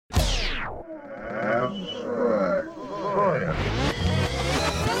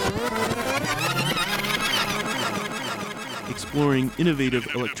Exploring innovative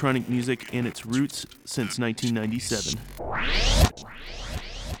electronic music and its roots since 1997.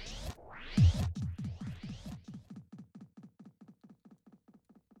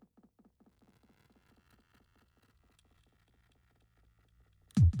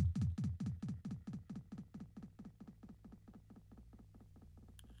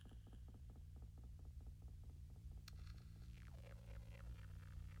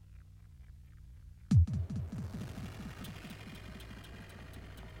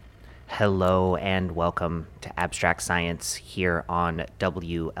 Hello and welcome to Abstract Science here on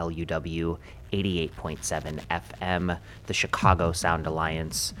WLUW 88.7 FM, the Chicago Sound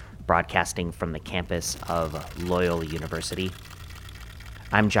Alliance, broadcasting from the campus of Loyola University.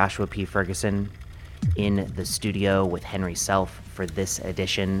 I'm Joshua P. Ferguson in the studio with Henry Self for this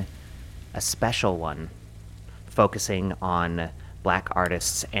edition, a special one focusing on Black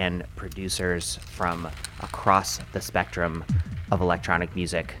artists and producers from across the spectrum of electronic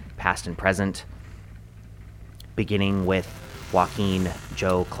music, past and present, beginning with Joaquin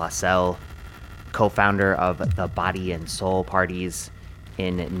Joe Clausell, co-founder of the Body and Soul Parties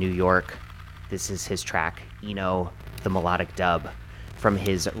in New York. This is his track, Eno, the Melodic Dub, from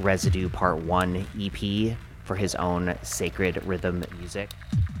his Residue Part 1 EP for his own Sacred Rhythm Music.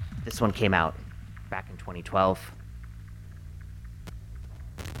 This one came out back in 2012.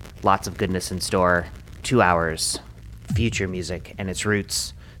 Lots of goodness in store. 2 hours, future music and its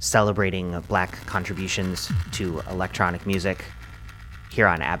roots, celebrating Black contributions to electronic music here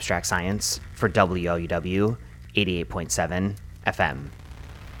on Abstract Science for WLUW 88.7 FM.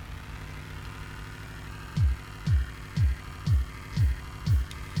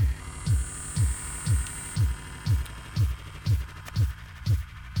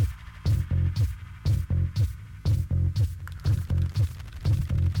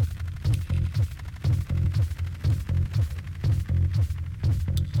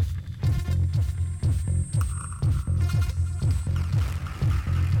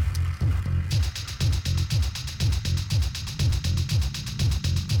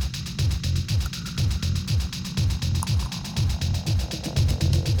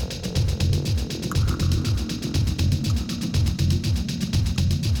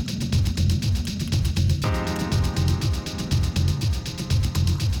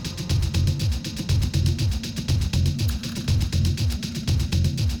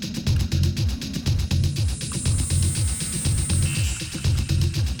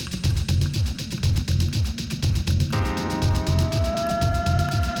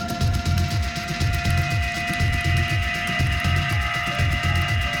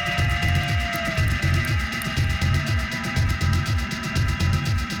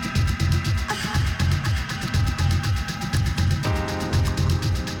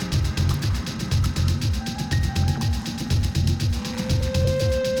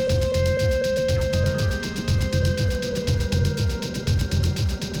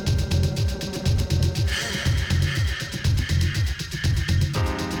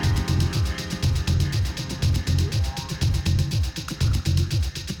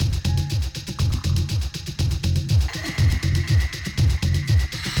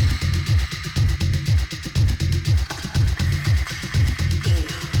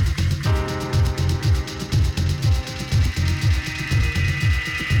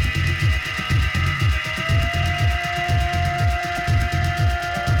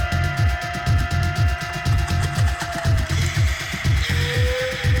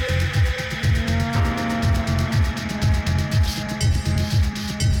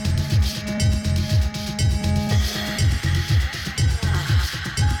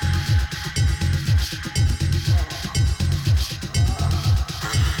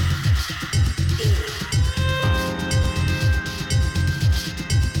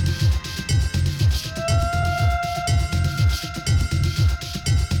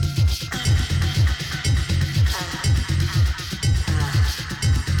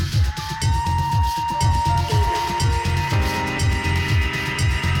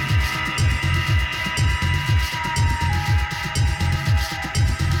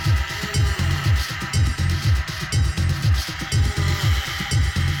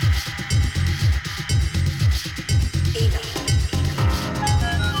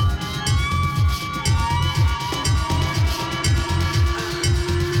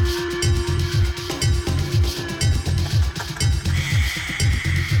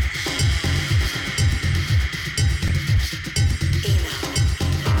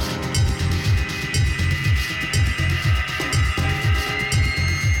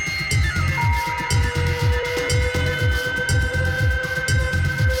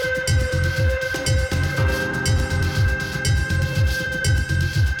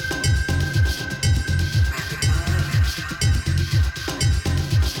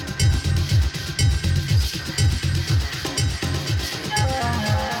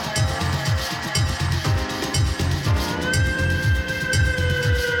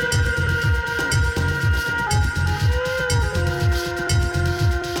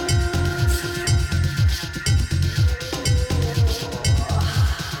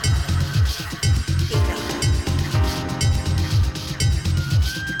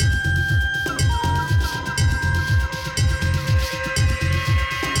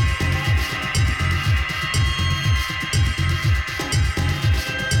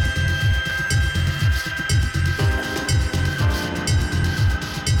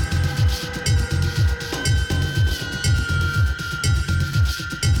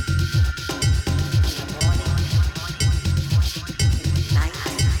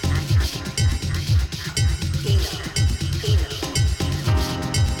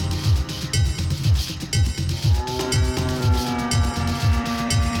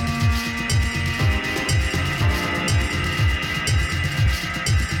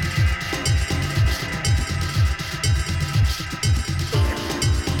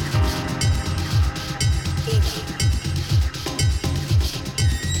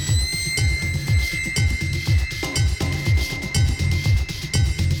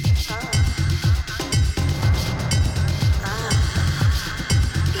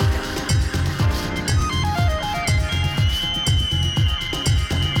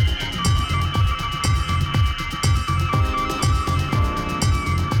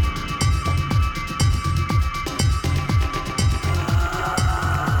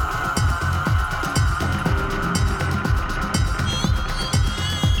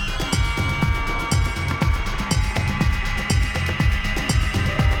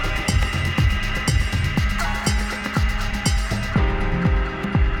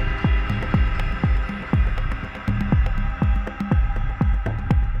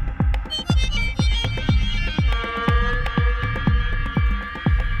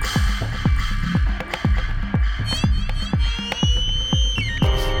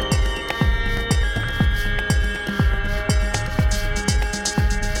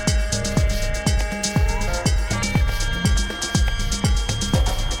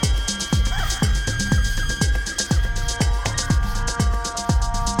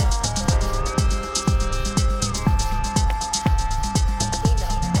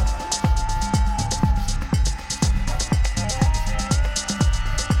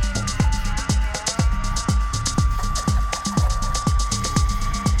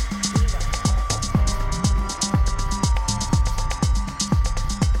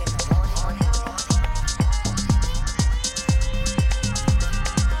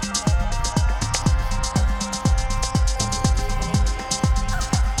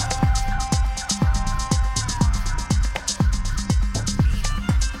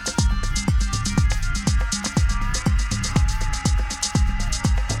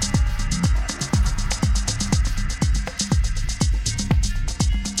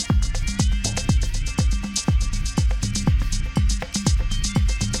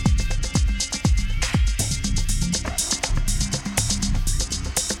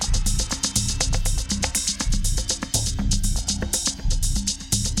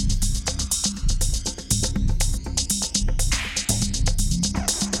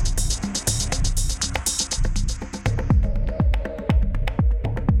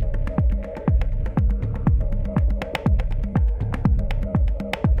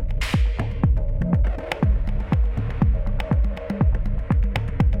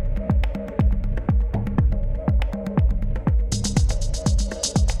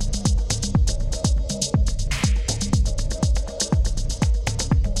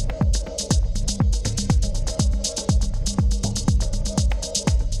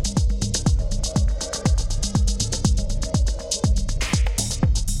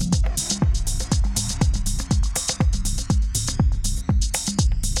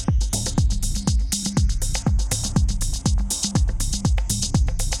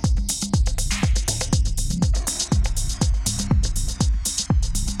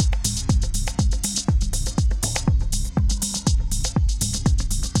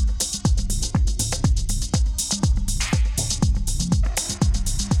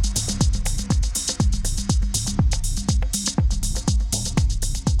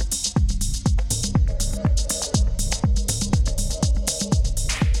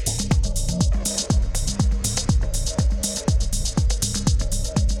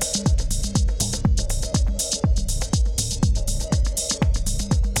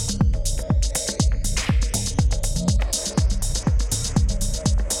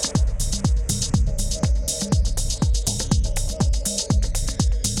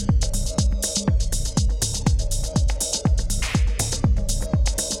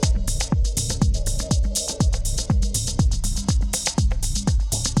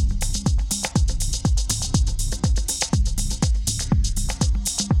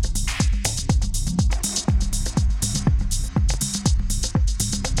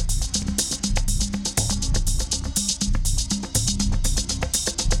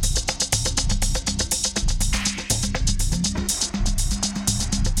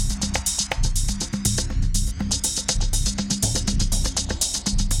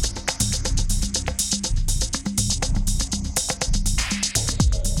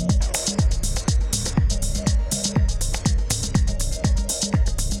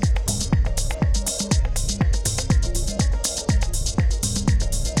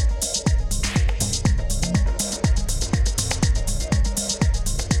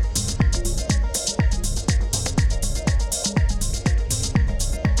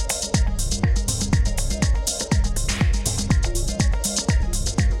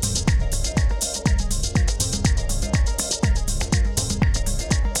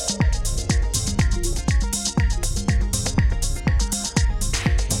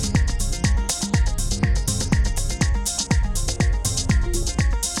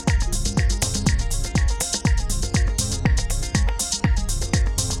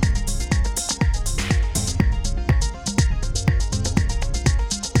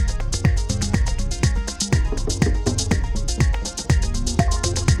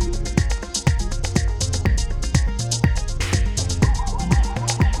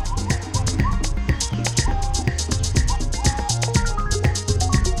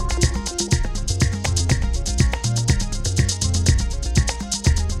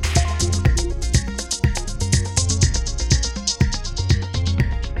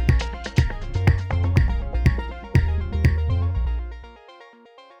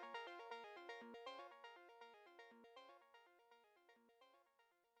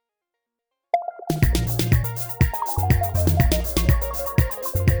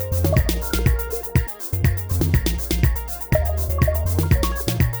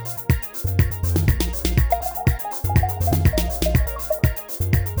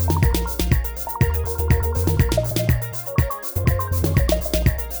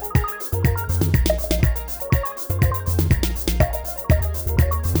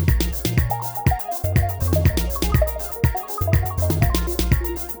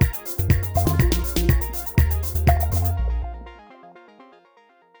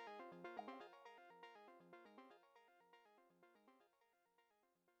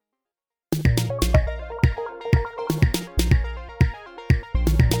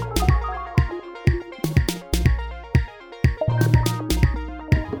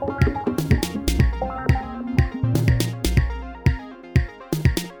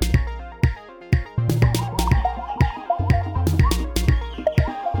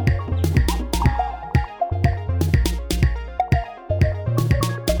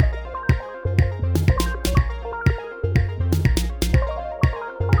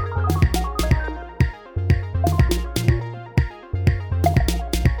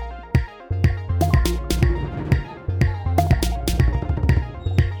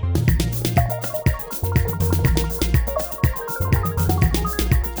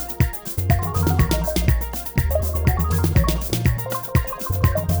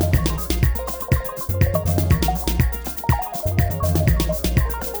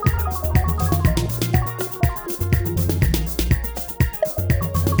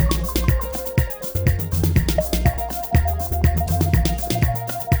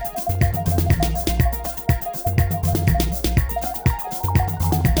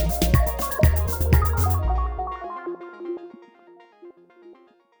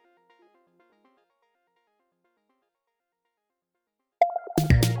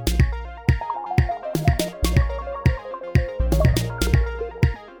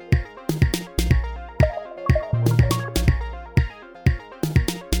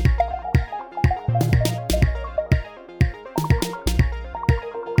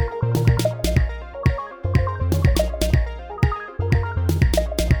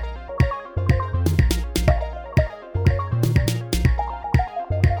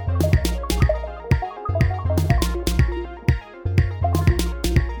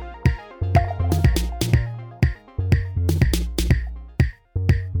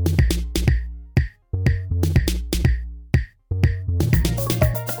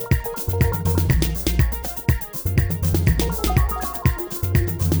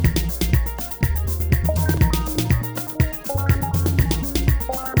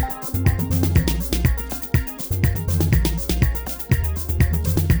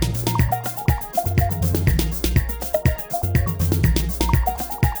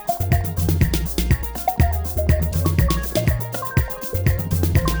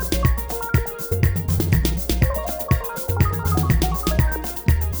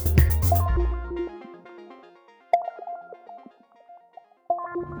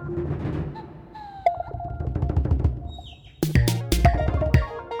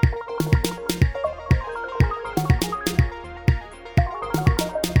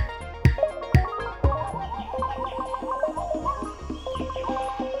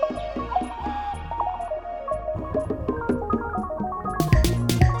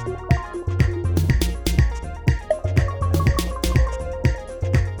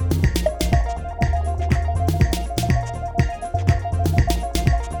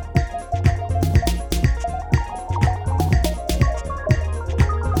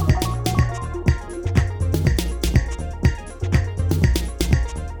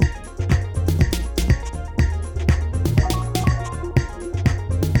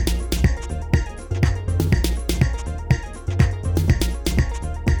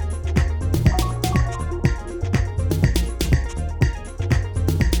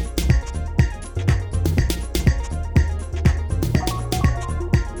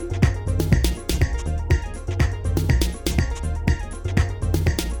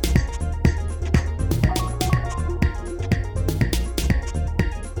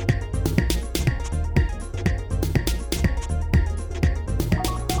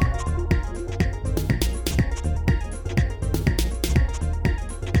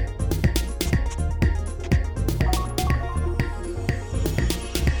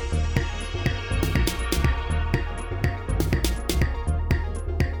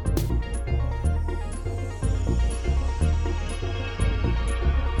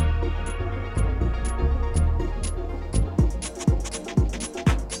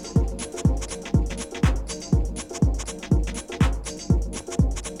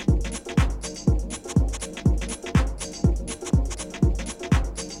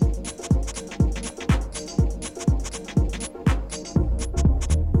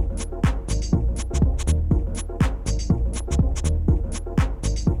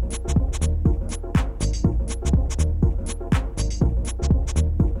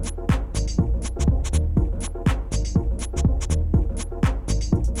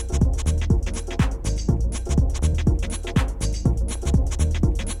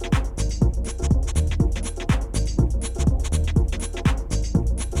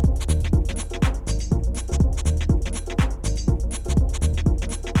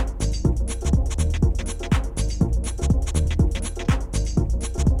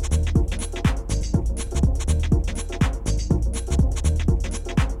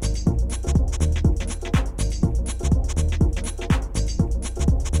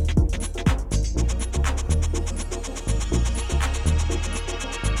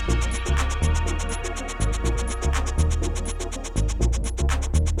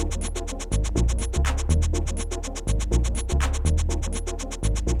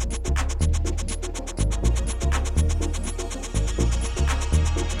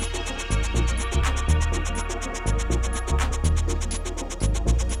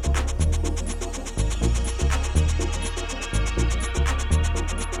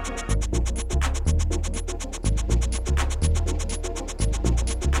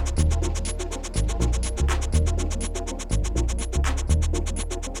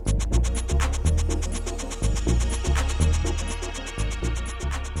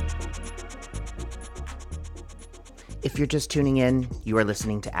 If you're just tuning in, you are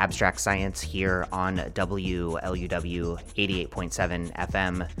listening to Abstract Science here on WLUW 88.7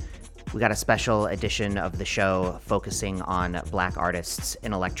 FM. We got a special edition of the show focusing on Black artists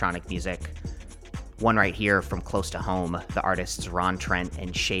in electronic music. One right here from close to home, the artists Ron Trent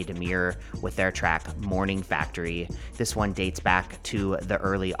and Shay Demir with their track Morning Factory. This one dates back to the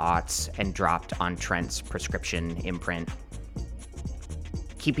early aughts and dropped on Trent's Prescription imprint.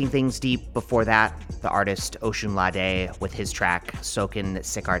 Keeping things deep before that, the artist Oshun Lade with his track Sokin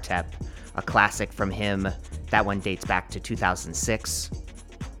Sikartep, a classic from him. That one dates back to 2006.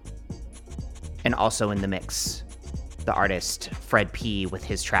 And also in the mix, the artist Fred P with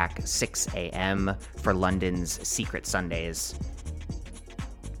his track 6 a.m. for London's Secret Sundays.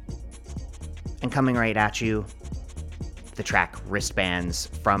 And coming right at you, the track Wristbands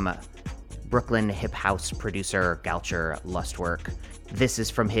from Brooklyn hip house producer Galcher Lustwork. This is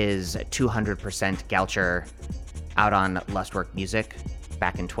from his 200% Galcher out on Lustwork Music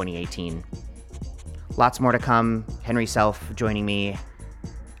back in 2018. Lots more to come. Henry Self joining me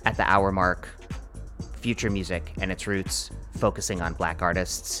at the hour mark. Future music and its roots, focusing on Black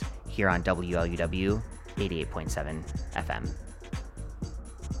artists here on WLUW 88.7 FM.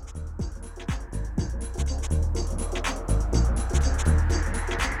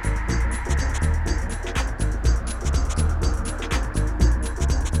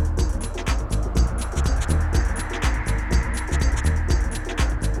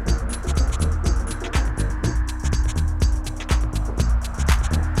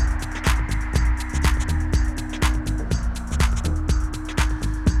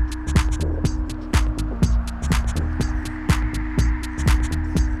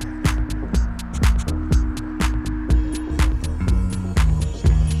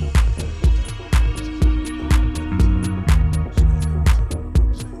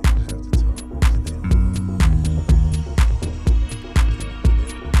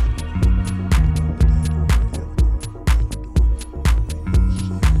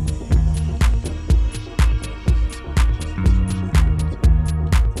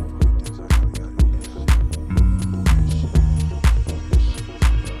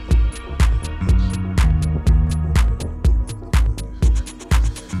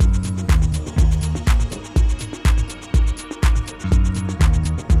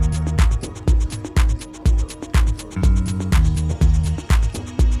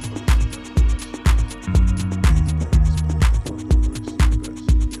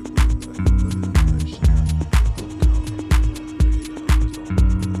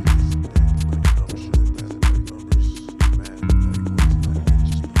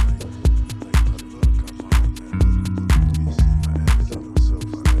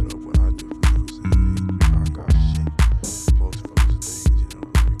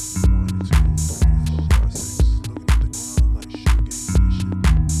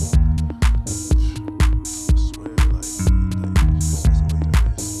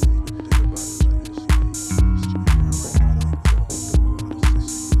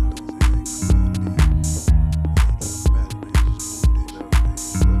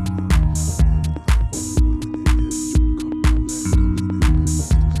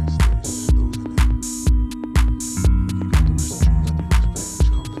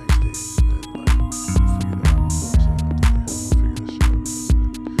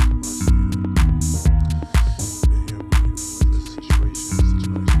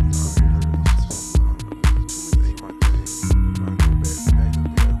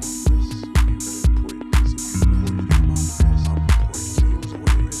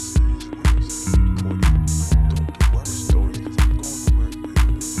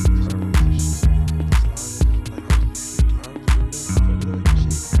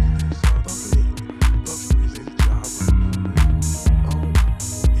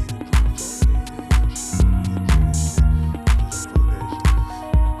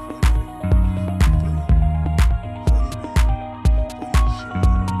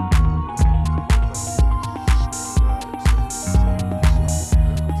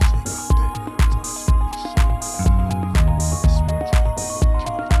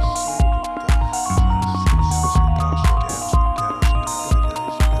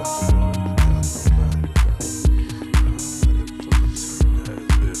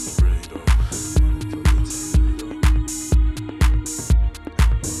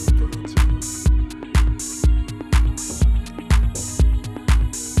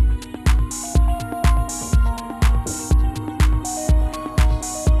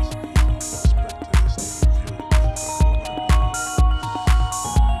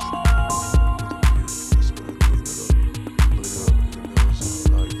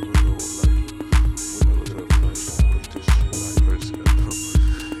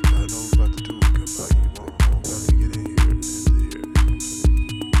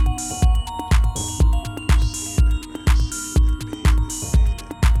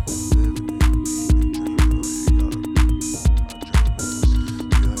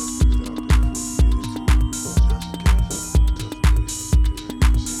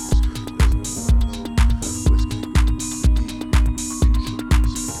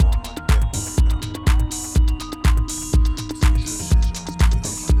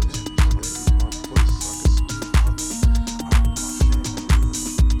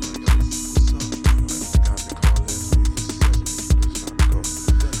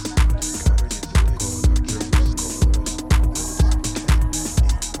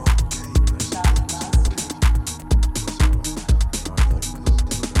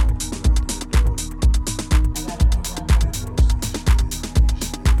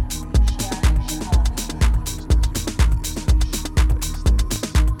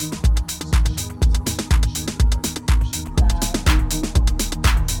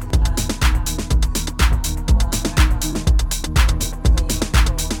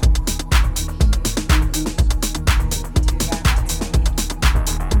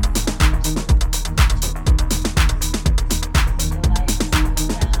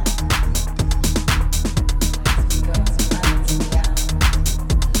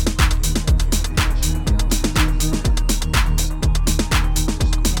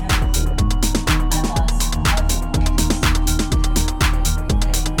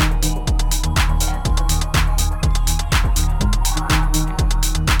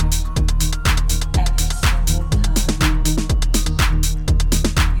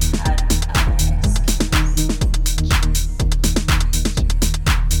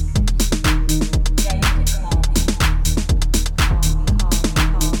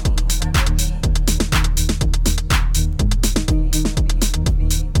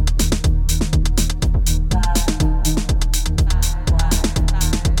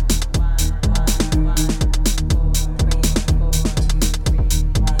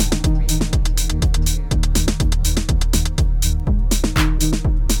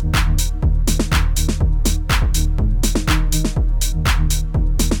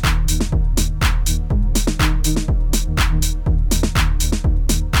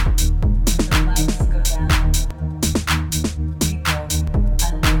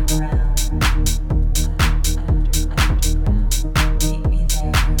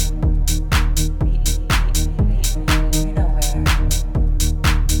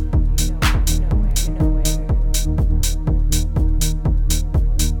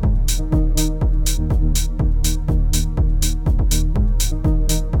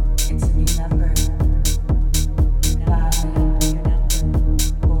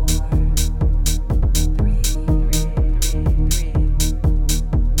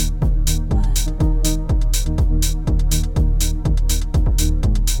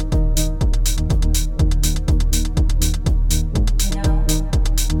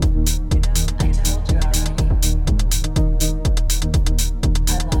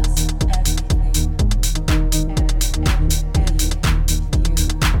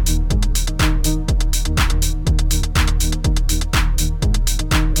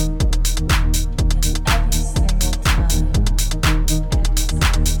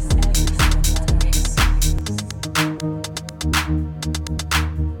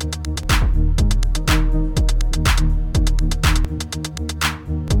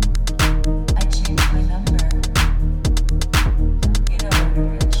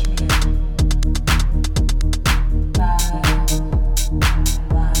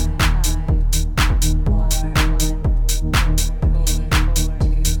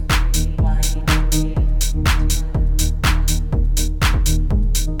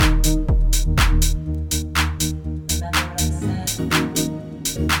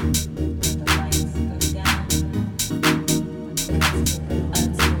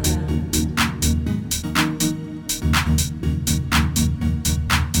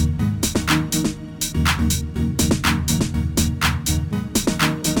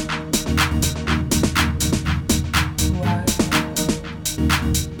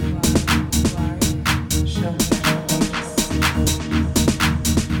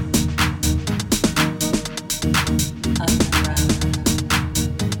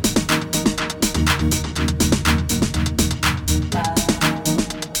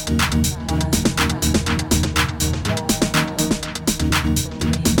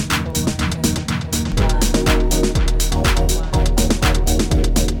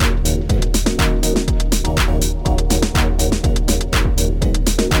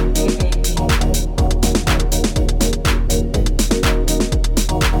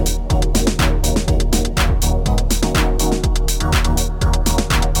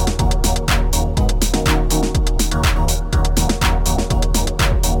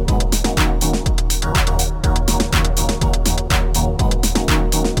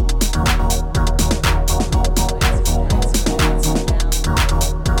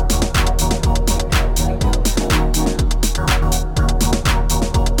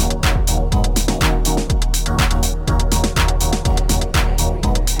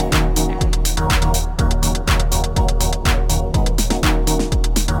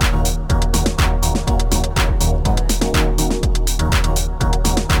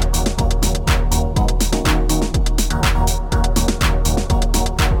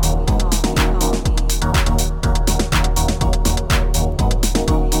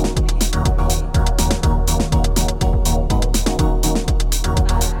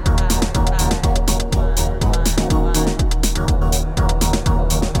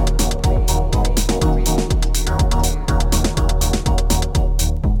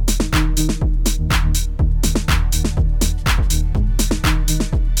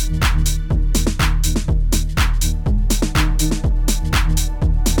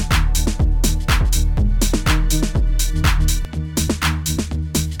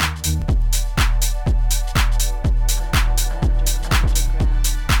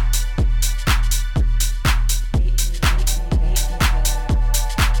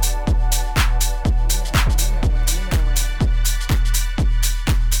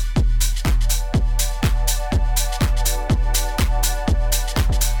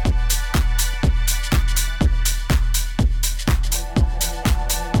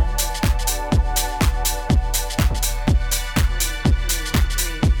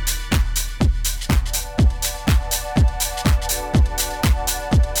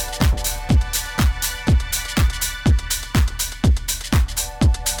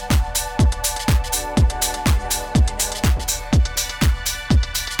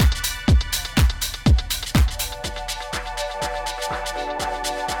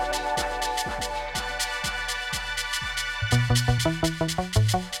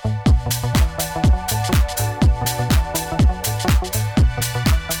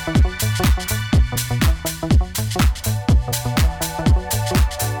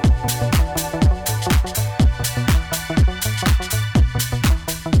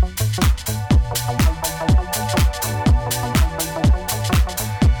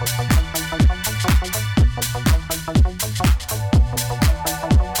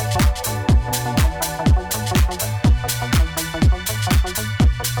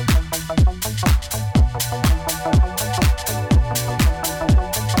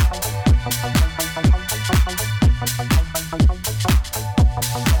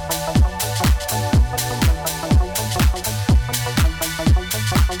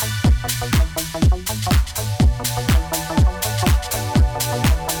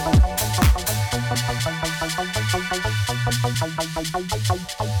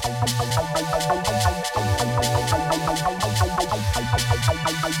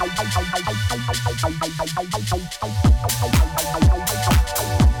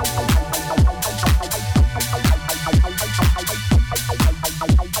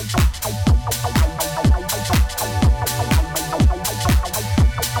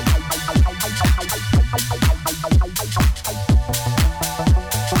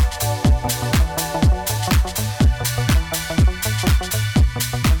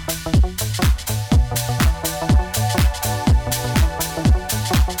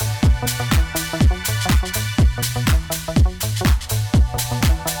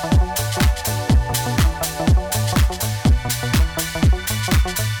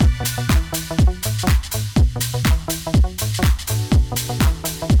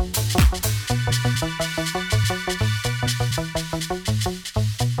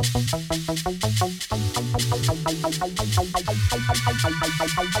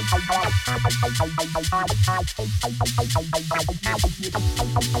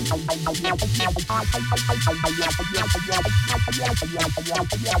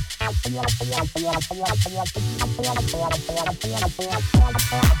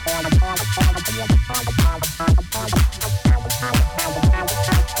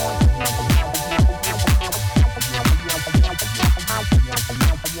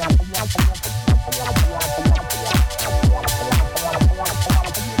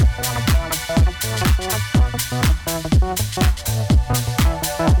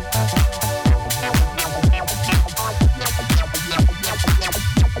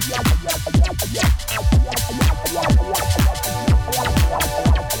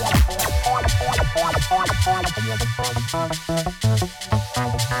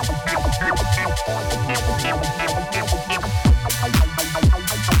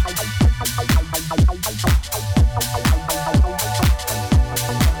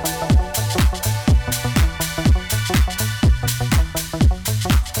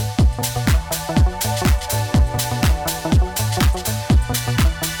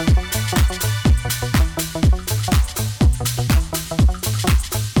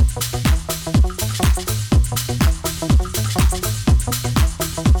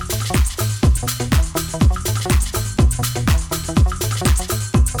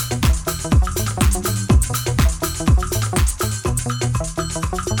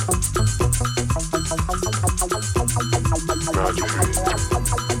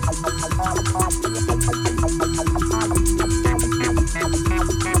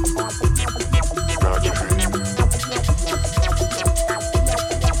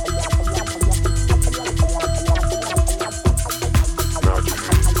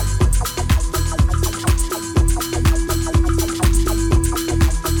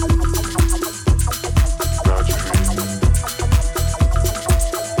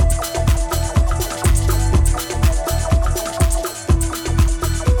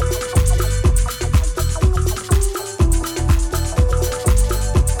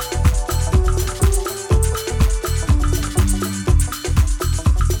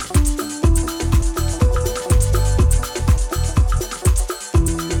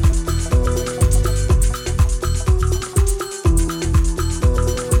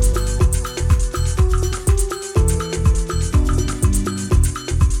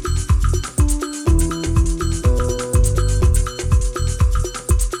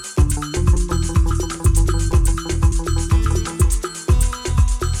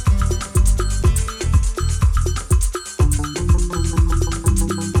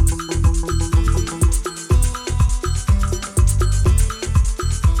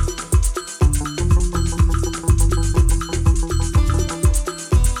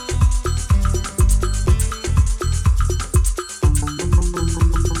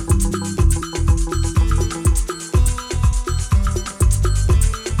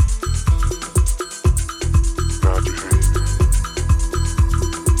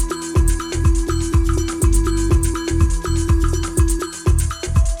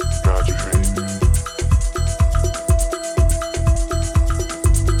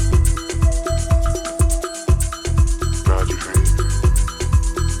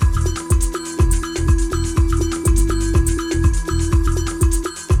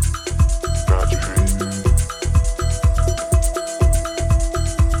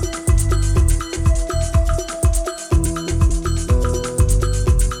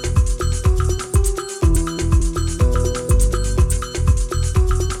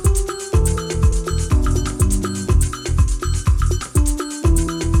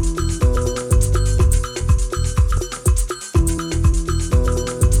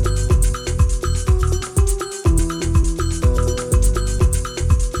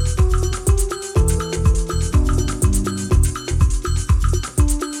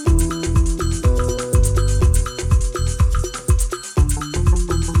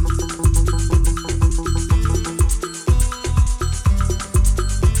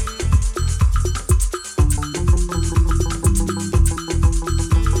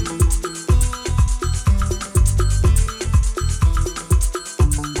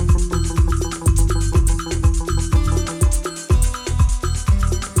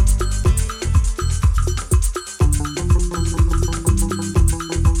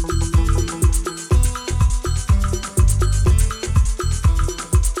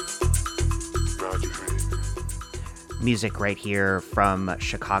 Music right here from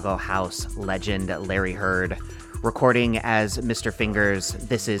Chicago house legend Larry Heard, recording as Mr. Fingers.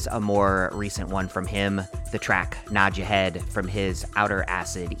 This is a more recent one from him, the track Nod Ya Head from his Outer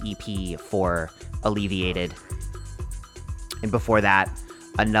Acid EP for Alleviated. And before that,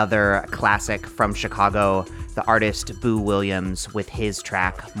 another classic from Chicago, the artist Boo Williams with his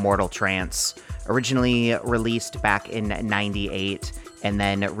track Mortal Trance, originally released back in 98 and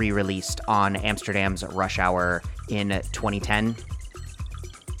then re-released on Amsterdam's Rush Hour in 2010.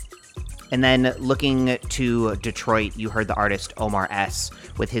 And then looking to Detroit, you heard the artist Omar S.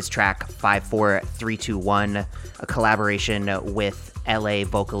 with his track 54321, a collaboration with LA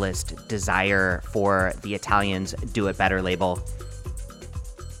vocalist Desire for the Italians' Do It Better label.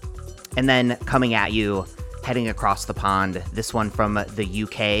 And then coming at you, heading across the pond, this one from the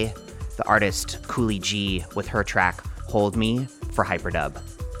UK, the artist Cooley G with her track Hold Me for Hyperdub.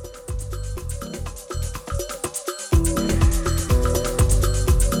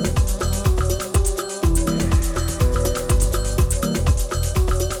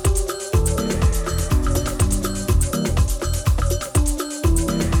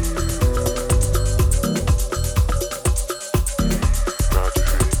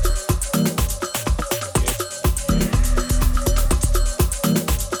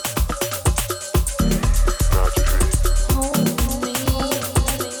 Hold me.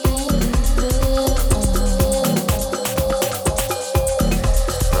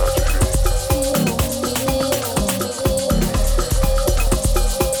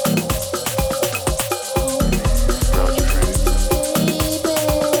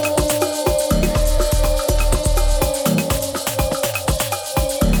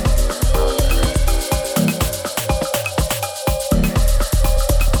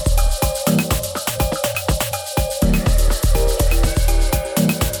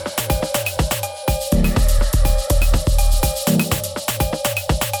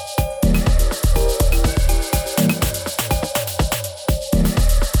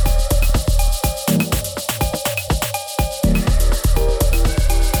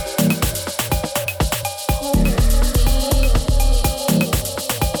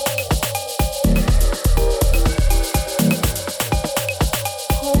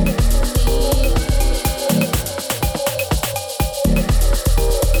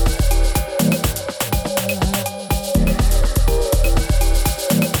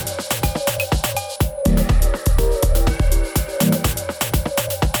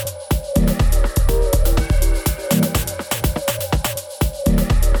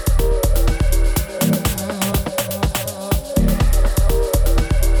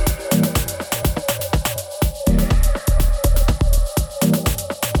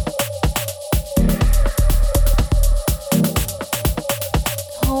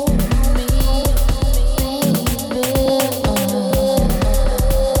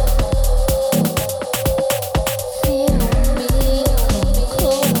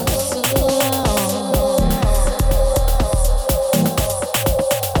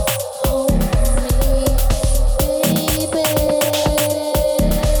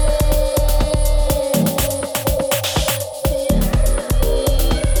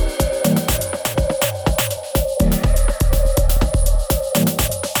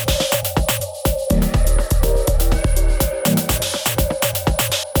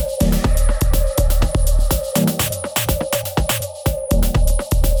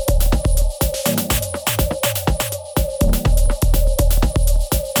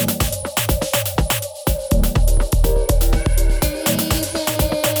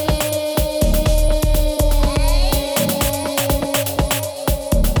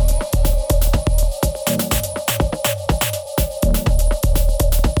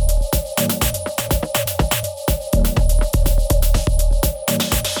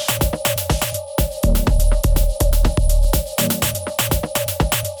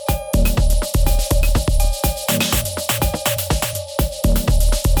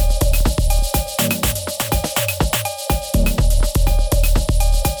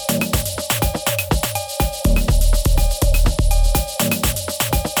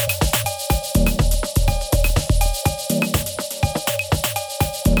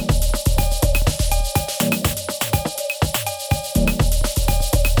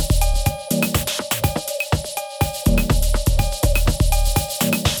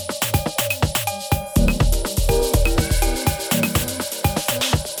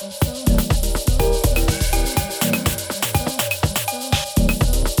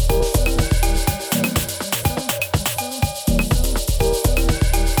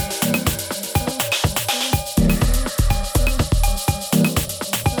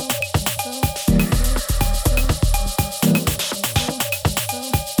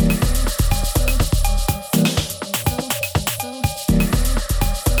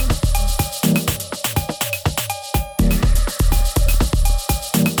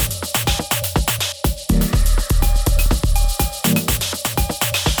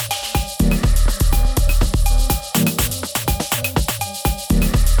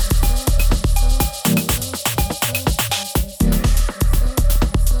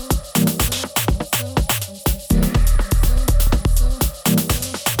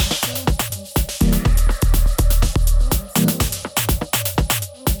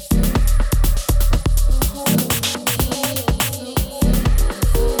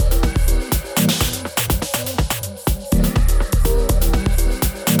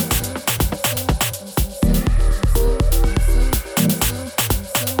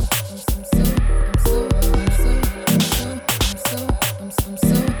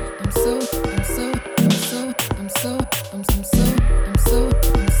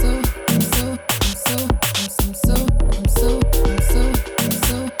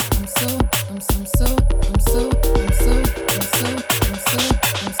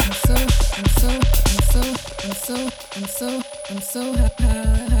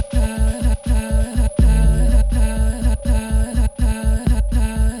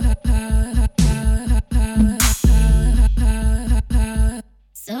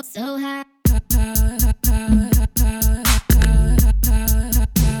 So high.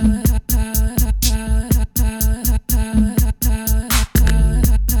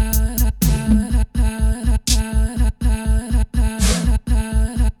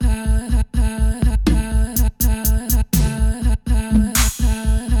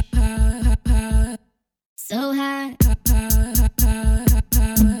 So high.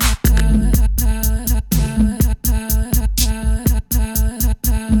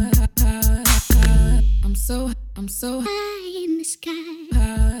 I'm so high in the sky.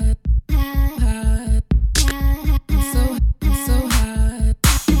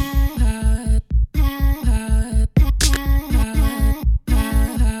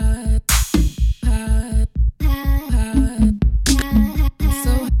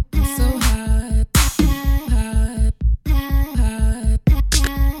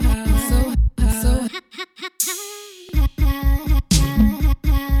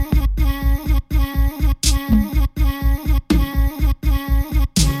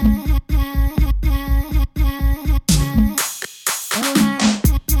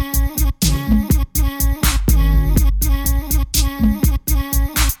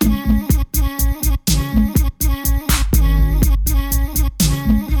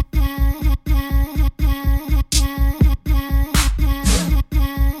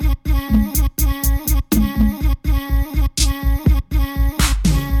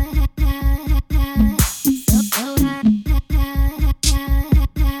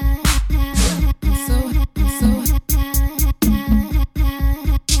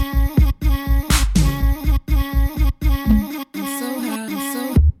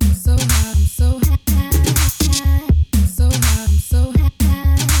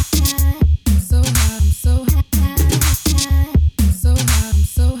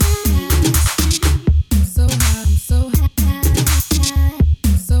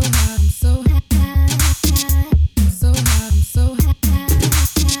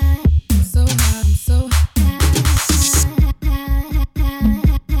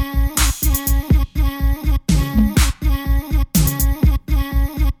 I'm so high.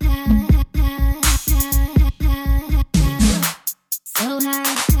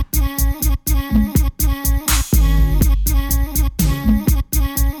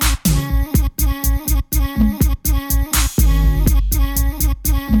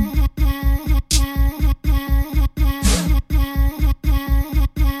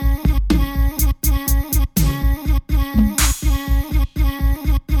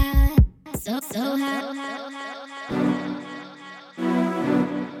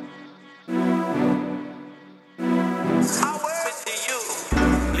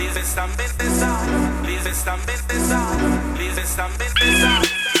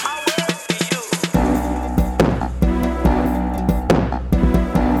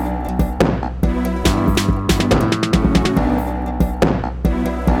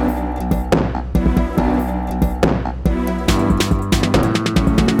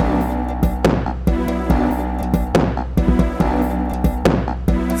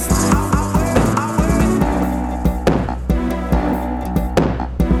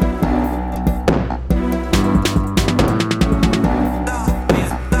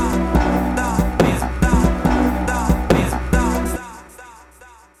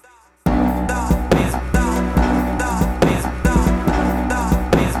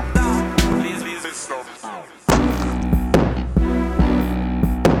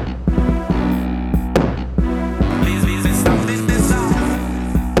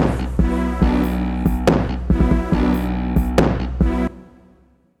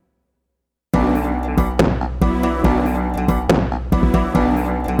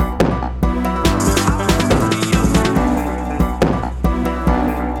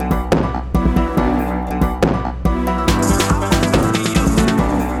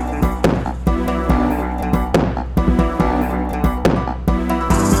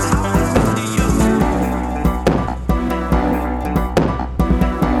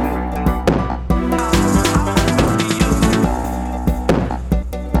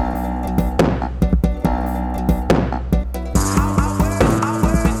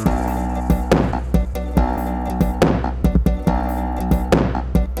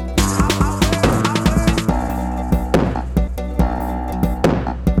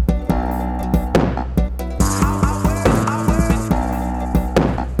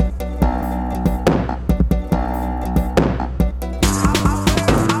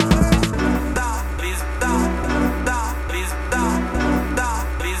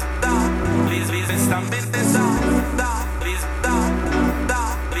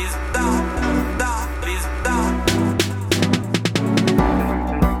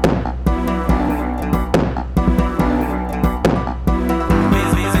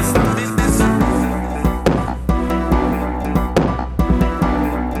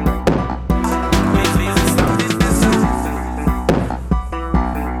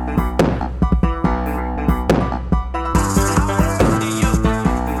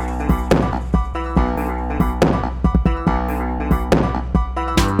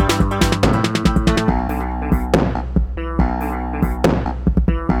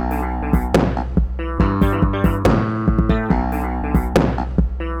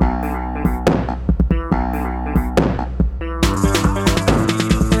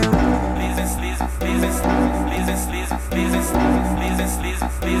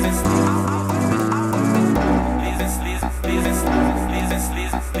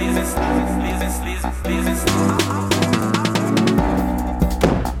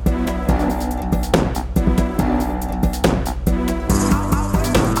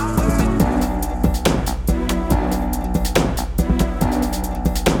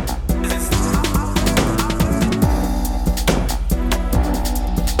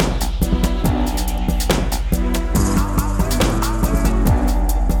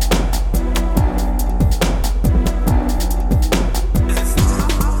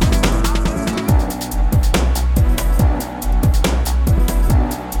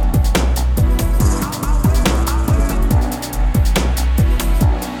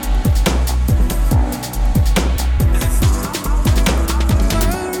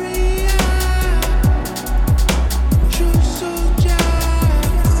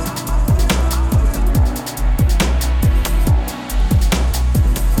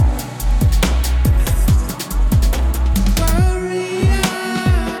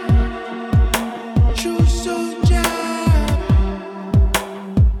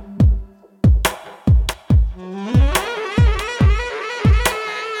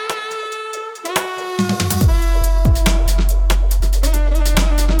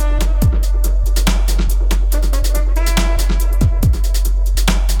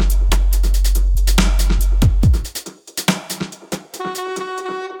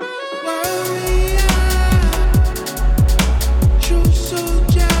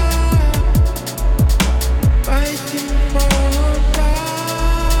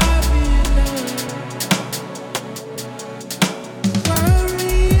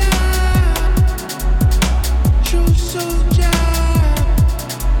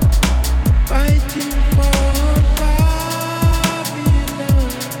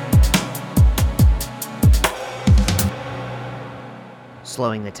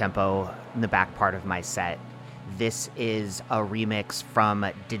 Slowing the tempo in the back part of my set. This is a remix from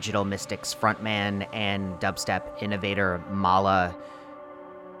Digital Mystics frontman and dubstep innovator Mala.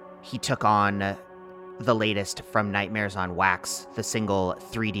 He took on the latest from Nightmares on Wax, the single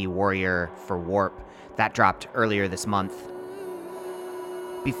 3D Warrior for Warp, that dropped earlier this month.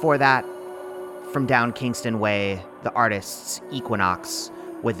 Before that, from down Kingston Way, the artists Equinox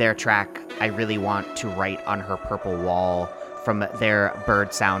with their track I Really Want to Write on Her Purple Wall from their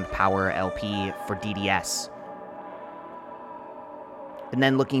Bird Sound Power LP for DDS. And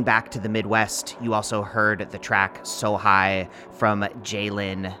then looking back to the Midwest, you also heard the track So High from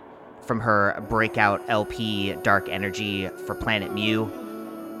Jaylin from her breakout LP Dark Energy for Planet Mu.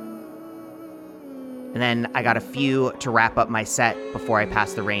 And then I got a few to wrap up my set before I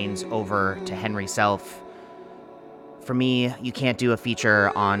pass the reins over to Henry Self. For me, you can't do a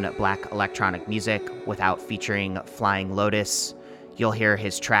feature on Black electronic music without featuring Flying Lotus. You'll hear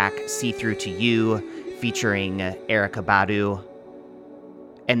his track See Through to You featuring Erykah Badu.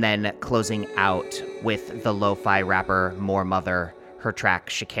 And then closing out with the lo-fi rapper More Mother, her track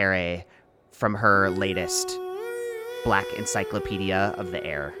Shikere from her latest Black Encyclopedia of the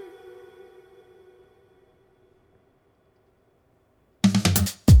Air.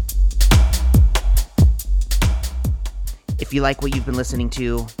 If you like what you've been listening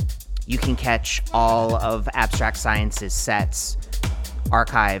to, you can catch all of Abstract Science's sets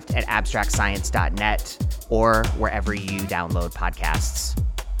archived at abstractscience.net or wherever you download podcasts.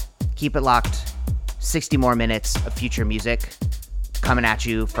 Keep it locked. 60 more minutes of future music coming at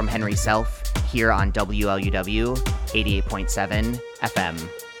you from Henry Self here on WLUW 88.7 FM.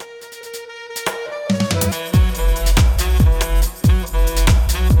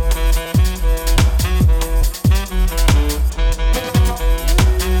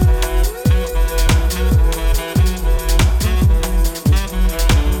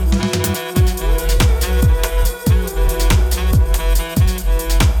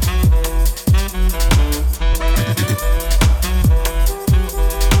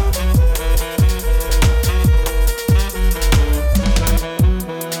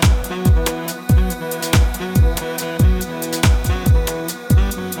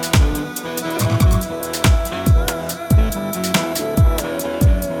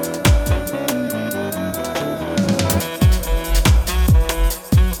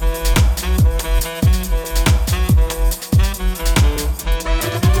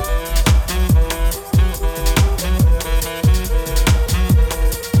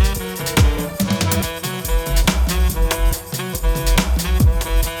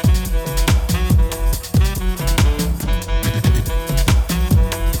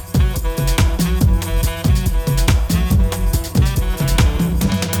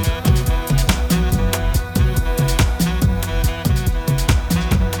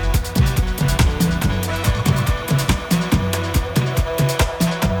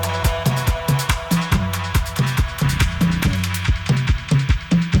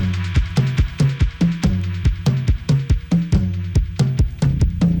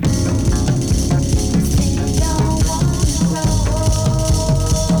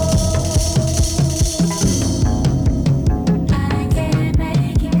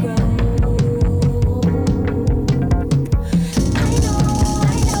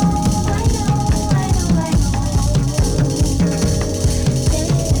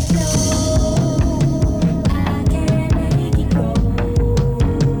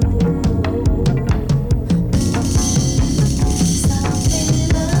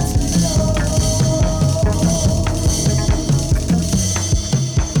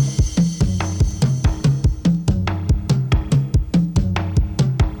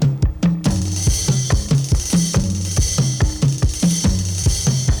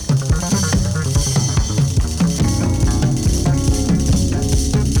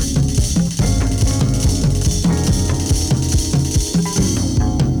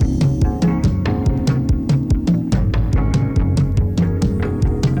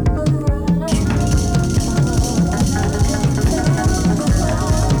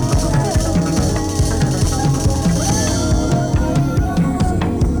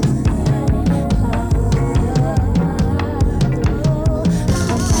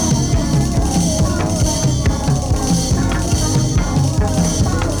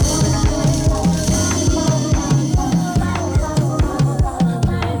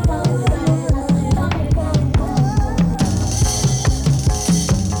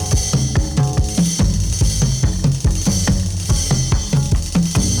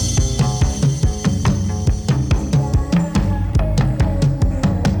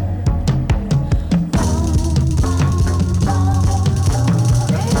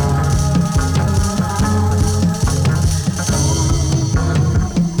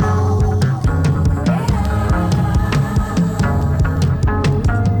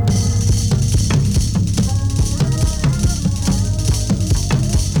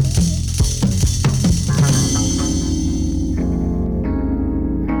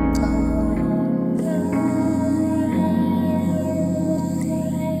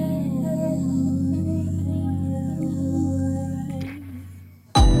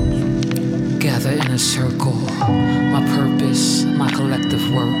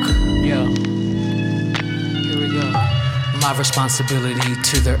 work. Yeah. Here we go. My responsibility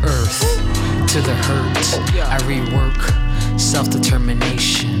to the earth, to the hurt. I rework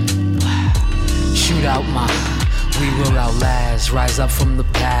self-determination. Shoot out my, we will outlast. Rise up from the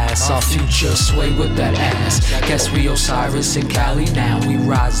past, our future sway with that ass. Guess we Osiris and Cali now. We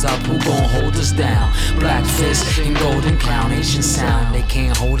rise up, who gon' hold us down? Black fist and golden crown, ancient sound. They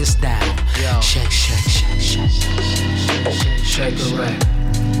can't hold us down. Shake, shake, shake, shake, shake, shake, shake away.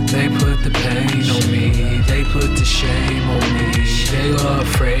 They put the pain on me, they put the shame on me. They are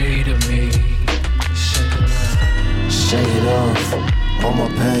afraid of me. Shake away. Shake it off, all my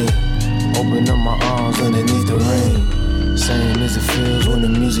pain. Open up my arms underneath the rain. Same as it feels when the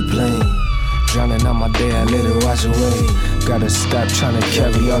music playing. Drowning out my day, I let it wash away. Gotta stop trying to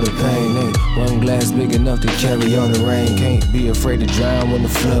carry all the pain. Ain't one glass big enough to carry all the rain. Can't be afraid to drown when the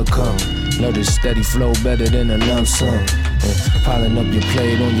flood comes. Know this steady flow better than a lump sum. And piling up your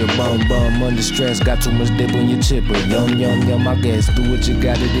plate on your bum. Under stress, got too much dip on your chip. But yum, I guess. Do what you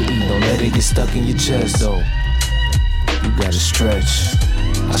gotta to eat. Don't let it get stuck in your chest though. You gotta stretch.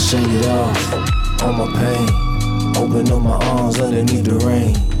 I shake it off, all my pain. Open up my arms underneath the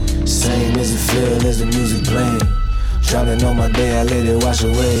rain. Same as it feel as the music playing. Drowning on my day, I let it wash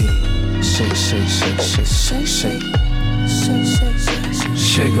away. Shake, shake, shake, shake, shake, shake. Shake, shake, shake, shake.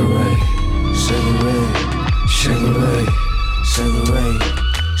 Shake away. Shake away. Shake away. Shake away.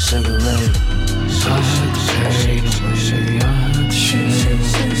 Shake away.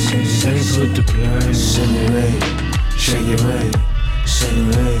 They put the pain. Shake away. Shake away. Shake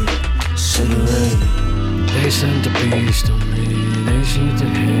away, shake away. They sent the beast on me. They seem to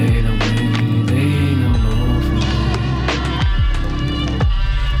hate on me. They ain't no love for me.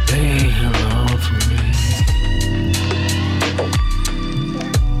 They ain't no love for me.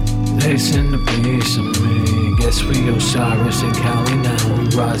 They send the beast on me. Guess we Osiris and Cali now. We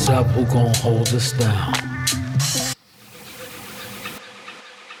rise up, who gon' hold us down?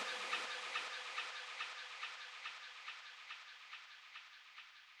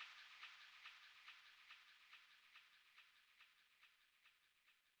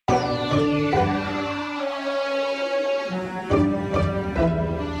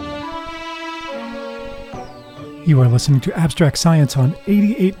 You are listening to Abstract Science on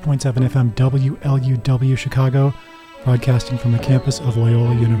 88.7 FM WLUW Chicago, broadcasting from the campus of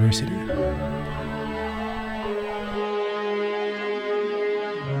Loyola University.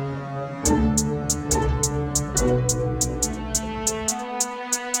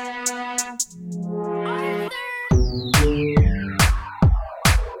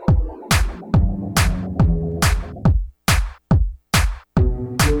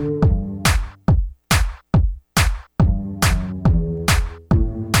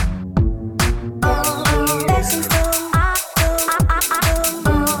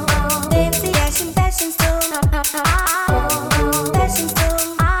 Dancing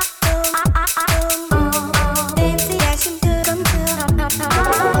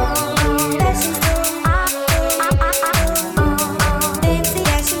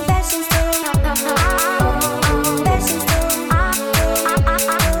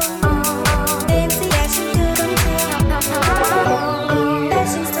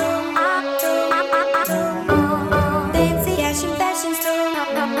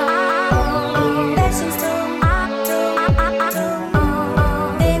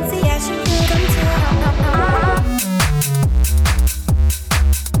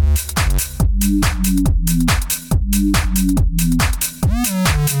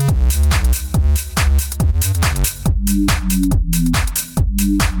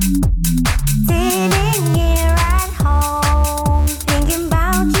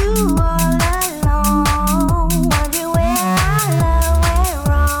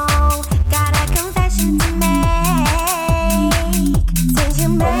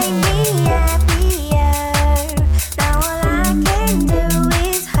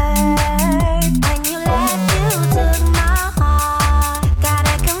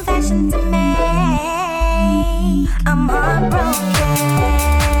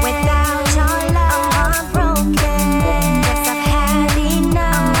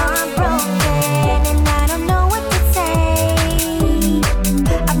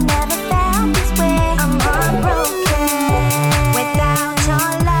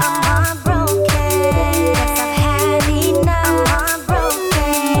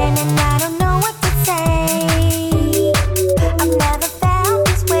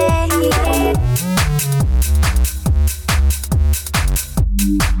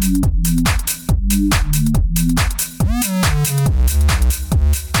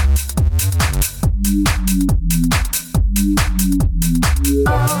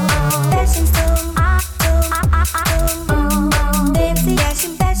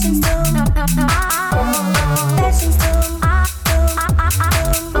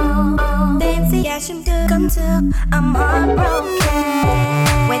I'm heartbroken.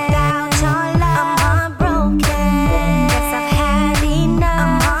 Without your love, I'm heartbroken. Guess I've had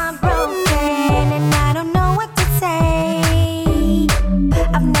enough. I'm heartbroken, and I don't know what to say.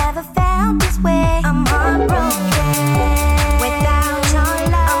 I've never felt this way. I'm heartbroken. Without your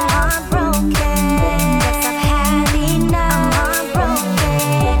love, I'm heartbroken.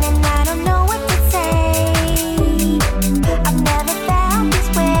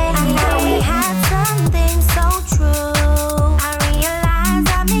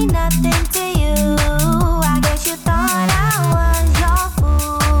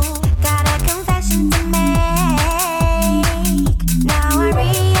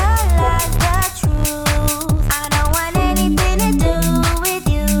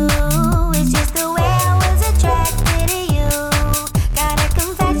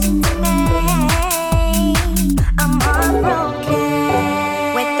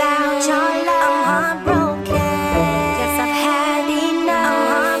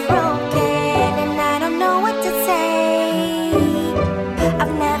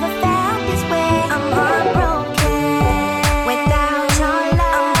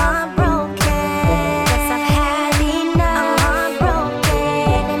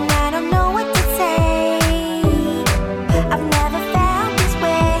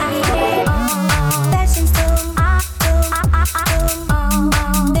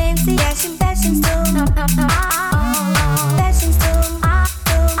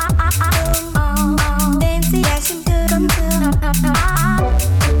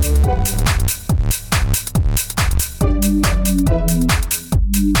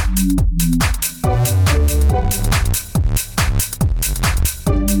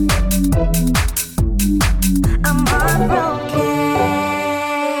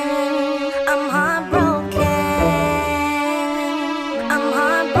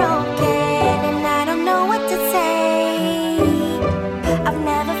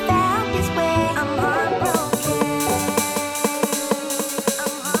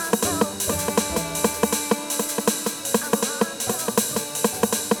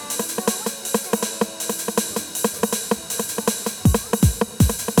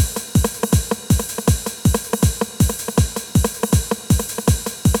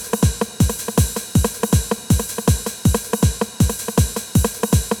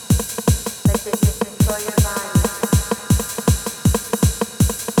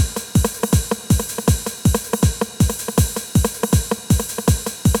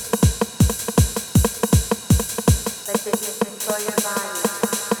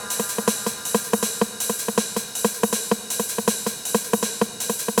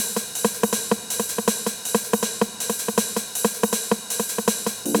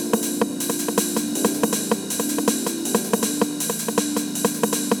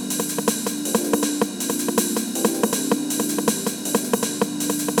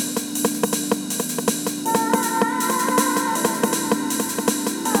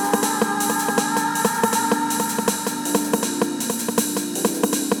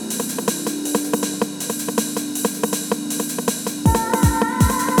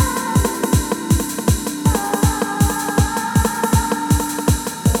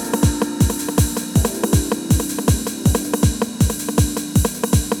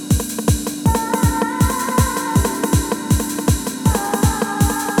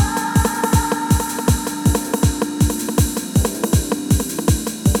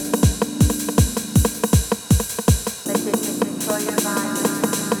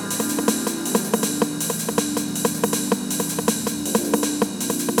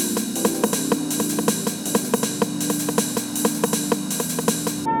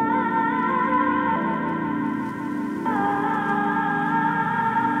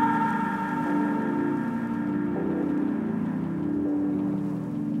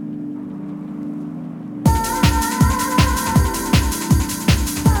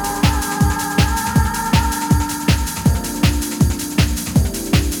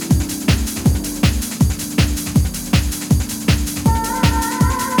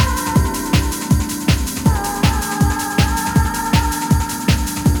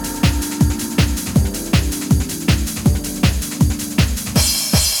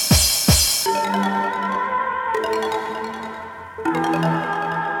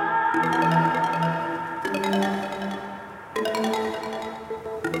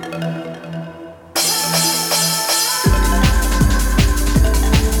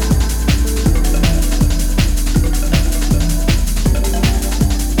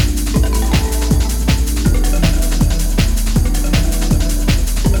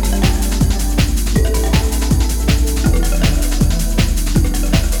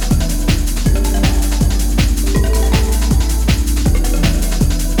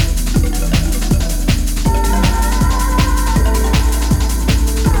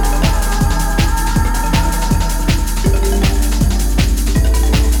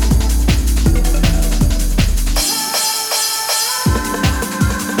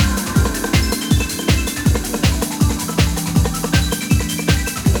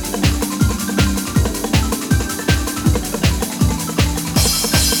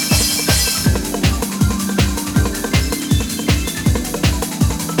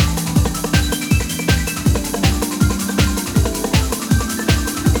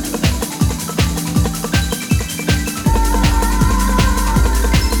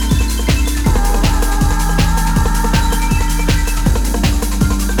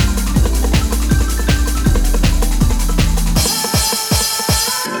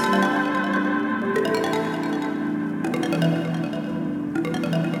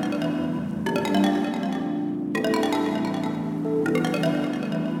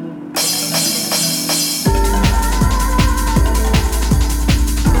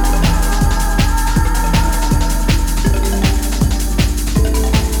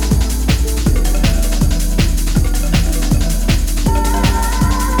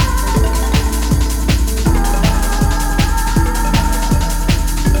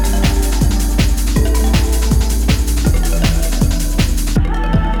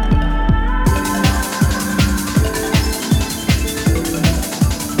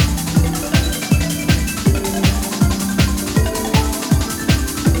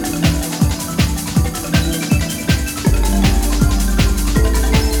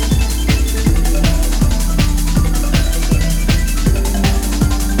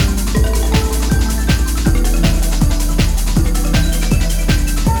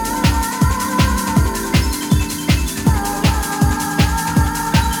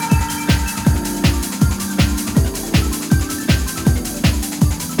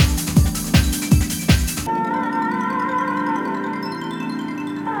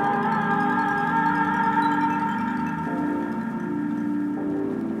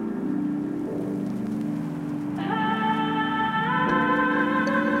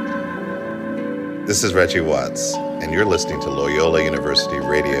 This is Reggie Watts, and you're listening to Loyola University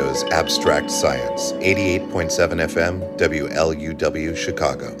Radio's Abstract Science, 88.7 FM, WLUW,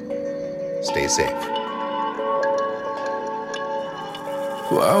 Chicago. Stay safe.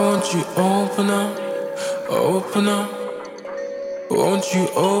 Why won't you open up, open up? Won't you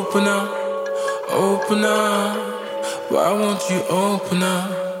open up, open up? Why won't you open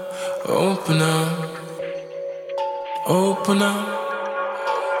up, open up, open up?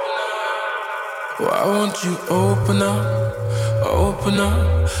 Why won't you open up, open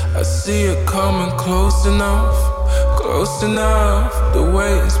up? I see it coming close enough, the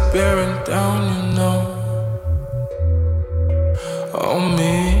way it's bearing down, you know, on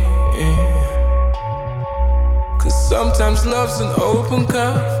me. Cause sometimes love's an open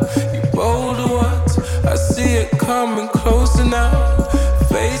cup, you bolder what? I see it coming close enough,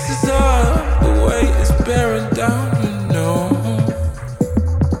 faces up, the way it's bearing down, you know,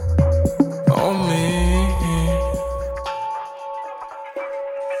 on me.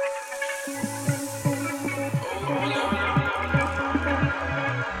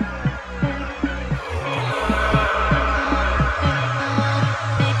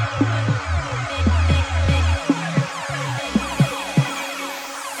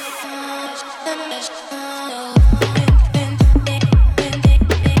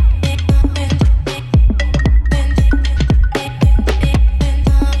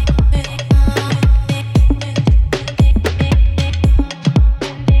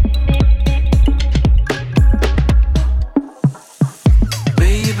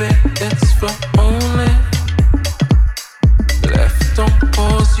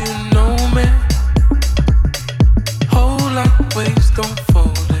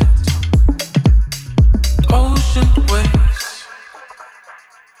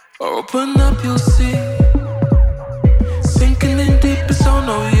 Open up, you'll see. Sinking in deep, it's on,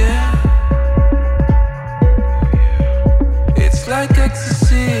 oh yeah. It's like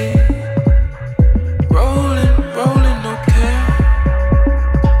ecstasy. Rolling, rolling, no care.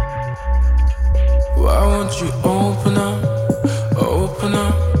 Why won't you open up, open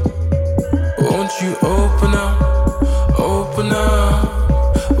up? Won't you open up, open up?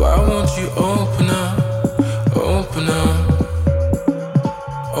 Why won't you open up, open up?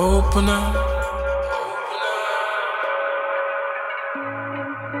 Open up.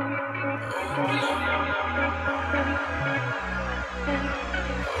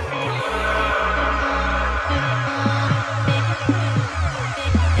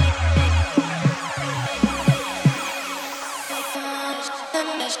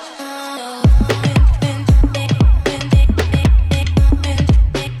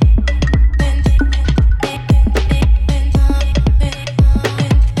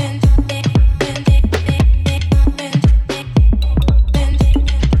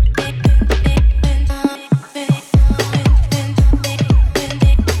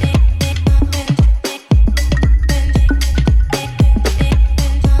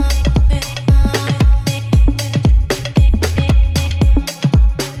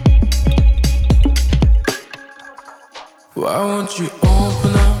 Why won't you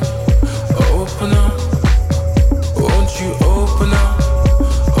open up, open up? Won't you open up,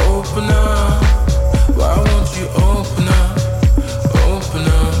 open up? Why won't you open up, open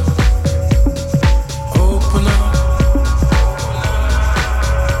up, open up?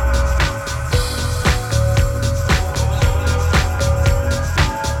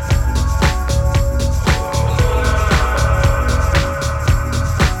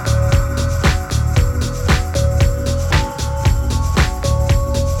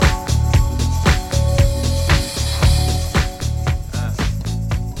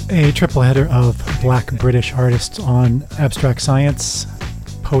 A triple header of black British artists on Abstract Science.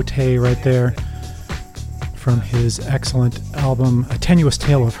 Pote right there from his excellent album A Tenuous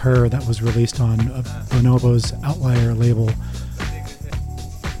Tale of Her that was released on Bonobo's Outlier label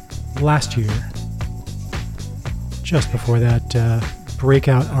last year. Just before that,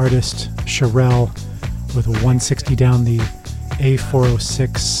 breakout artist Sherelle with a 160 down the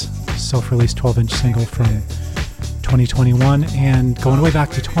A406 self-released 12-inch single from 2021, and going way back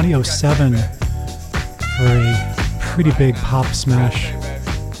to 2007 for a pretty big pop smash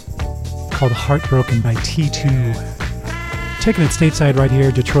called Heartbroken by T2. Taking it stateside right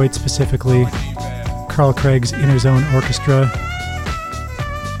here, Detroit specifically, Carl Craig's Inner Zone Orchestra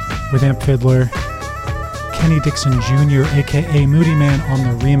with amp fiddler Kenny Dixon Jr., aka Moody Man, on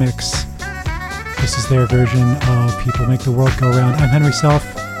the remix. This is their version of People Make the World Go Round. I'm Henry Self.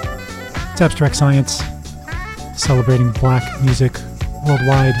 It's Abstract Science, celebrating black music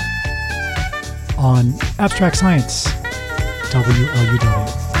worldwide on Abstract Science, WLUW.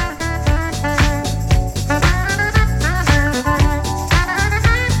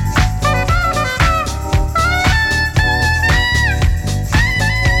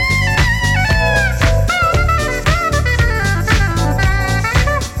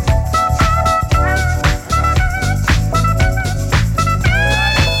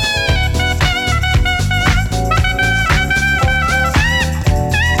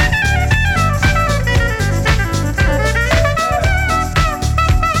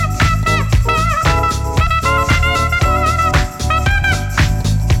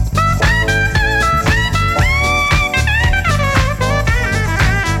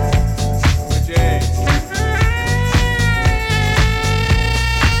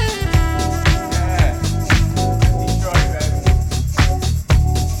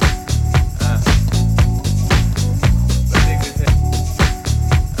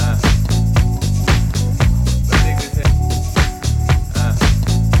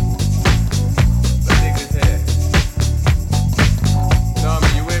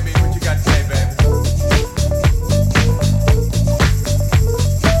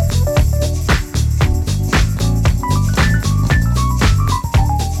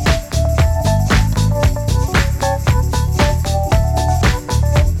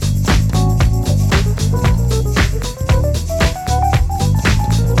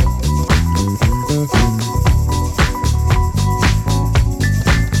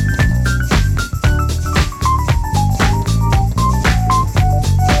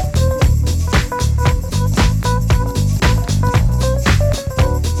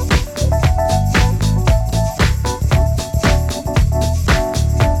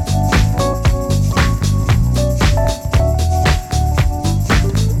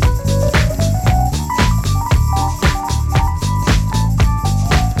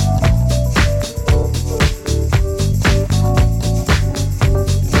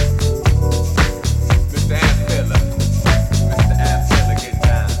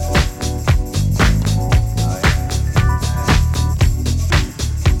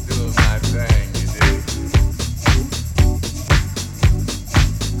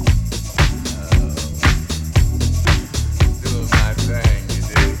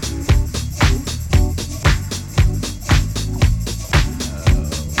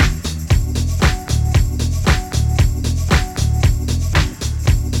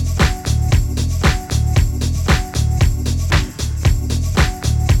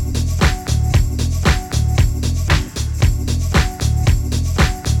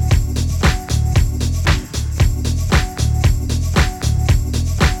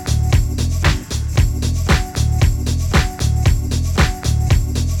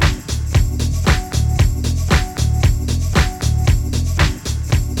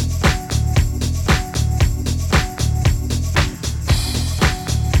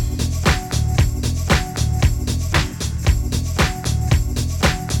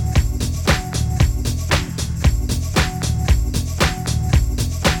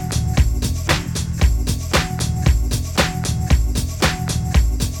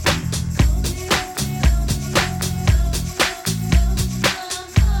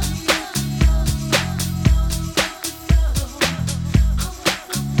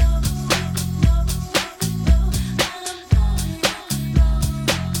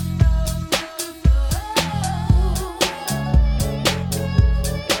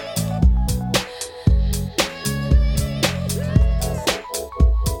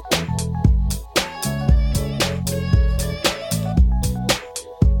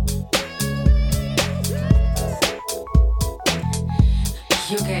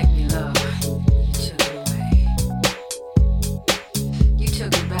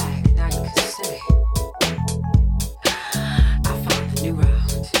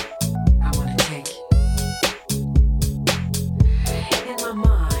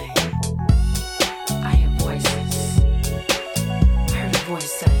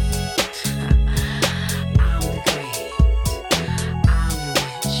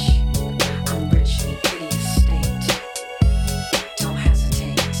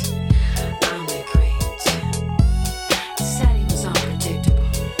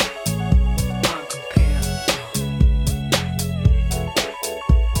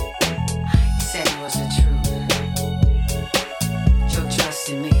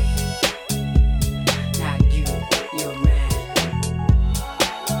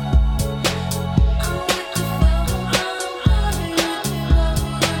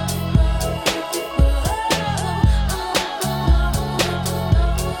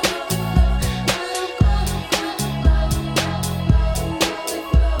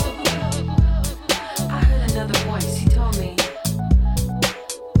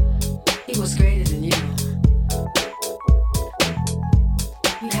 He was greater than you.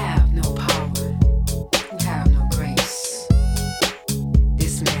 You have no power. You have no grace.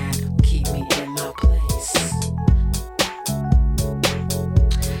 This man keep me in my place.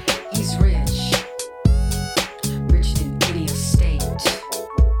 He's rich. Richer than any estate.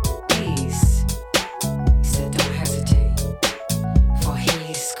 Please, he said, don't hesitate. For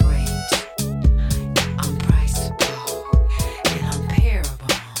he's great. Unpriceable and unparable.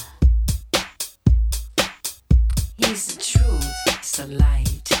 He's the truth, it's the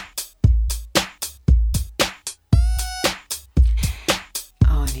light.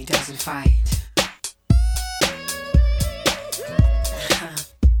 Oh, and he doesn't fight.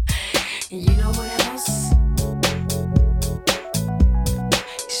 And you know what else?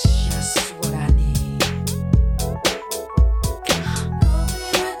 It's just what I need.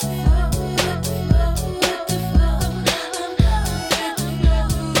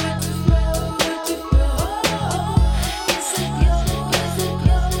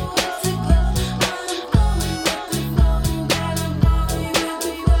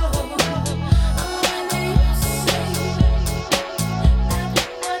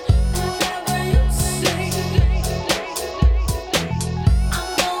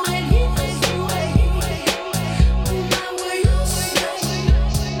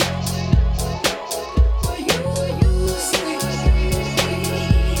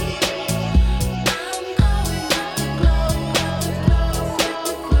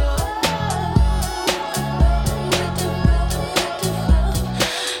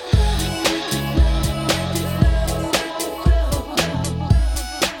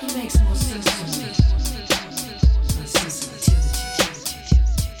 He makes more sense to me. My sensitivity.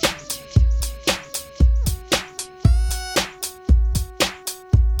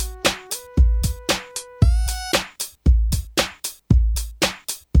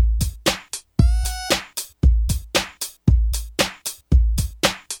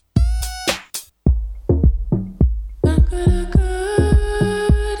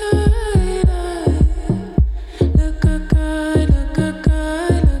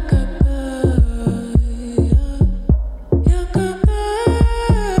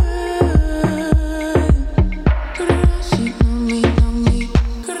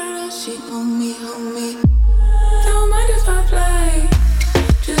 Don't mind if I play,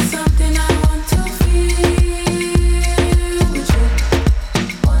 just something I want to feel with you.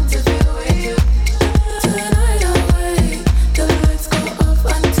 Want to feel with you. Tonight I'll wait, the lights go off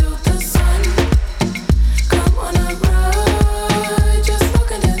until the sun. Come on a ride, just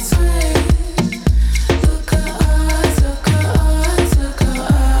look and then sway. Look at us, look at us, look at us.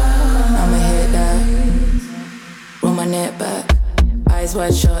 I'ma hit that, roll my neck back. Eyes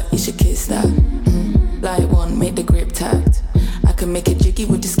wide shut, you should kiss that. Light one, make the grip tact. I can make it jiggy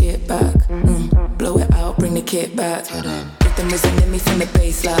with the skip back. Blow it out, bring the kit back. Rhythm isn't in me from the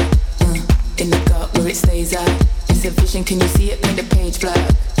baseline. In the gut where it stays at. It's a vision, can you see it? Paint the page black.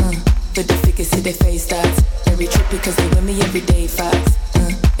 For the figures, see their face stats. Very trippy cause they with me everyday facts.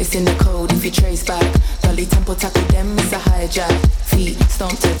 It's in the code if you trace back. Dolly tempo tackle them, it's a hijack. Feet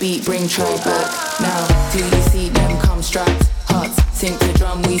stomp to beat, bring try back. Now, do you see them come strapped? Hearts sink to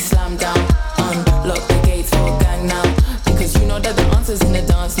drum, we slam down. Unlock the gates for gang now. Because you know that the answer's in the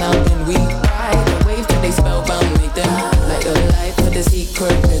dance now. Then we ride the wave till they spellbound. Make them like the light for the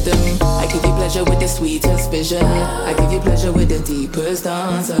secret rhythm. I give you pleasure with the sweetest vision. I give you pleasure with the deepest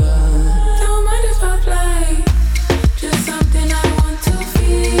answer. Don't mind if I play, just something I want to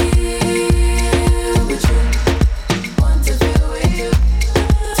feel with you. Want to feel with you.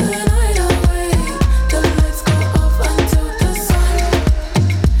 Tonight I'll wait, the lights go off until the sun.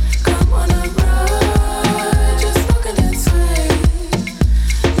 Come on a ride, just look and then sway.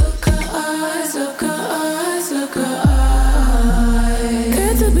 Look at us, look at us, look at us.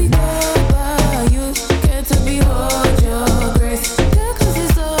 Care to be called by you, care to behold your grace. Yeah, 'cause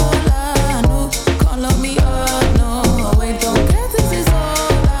it's all I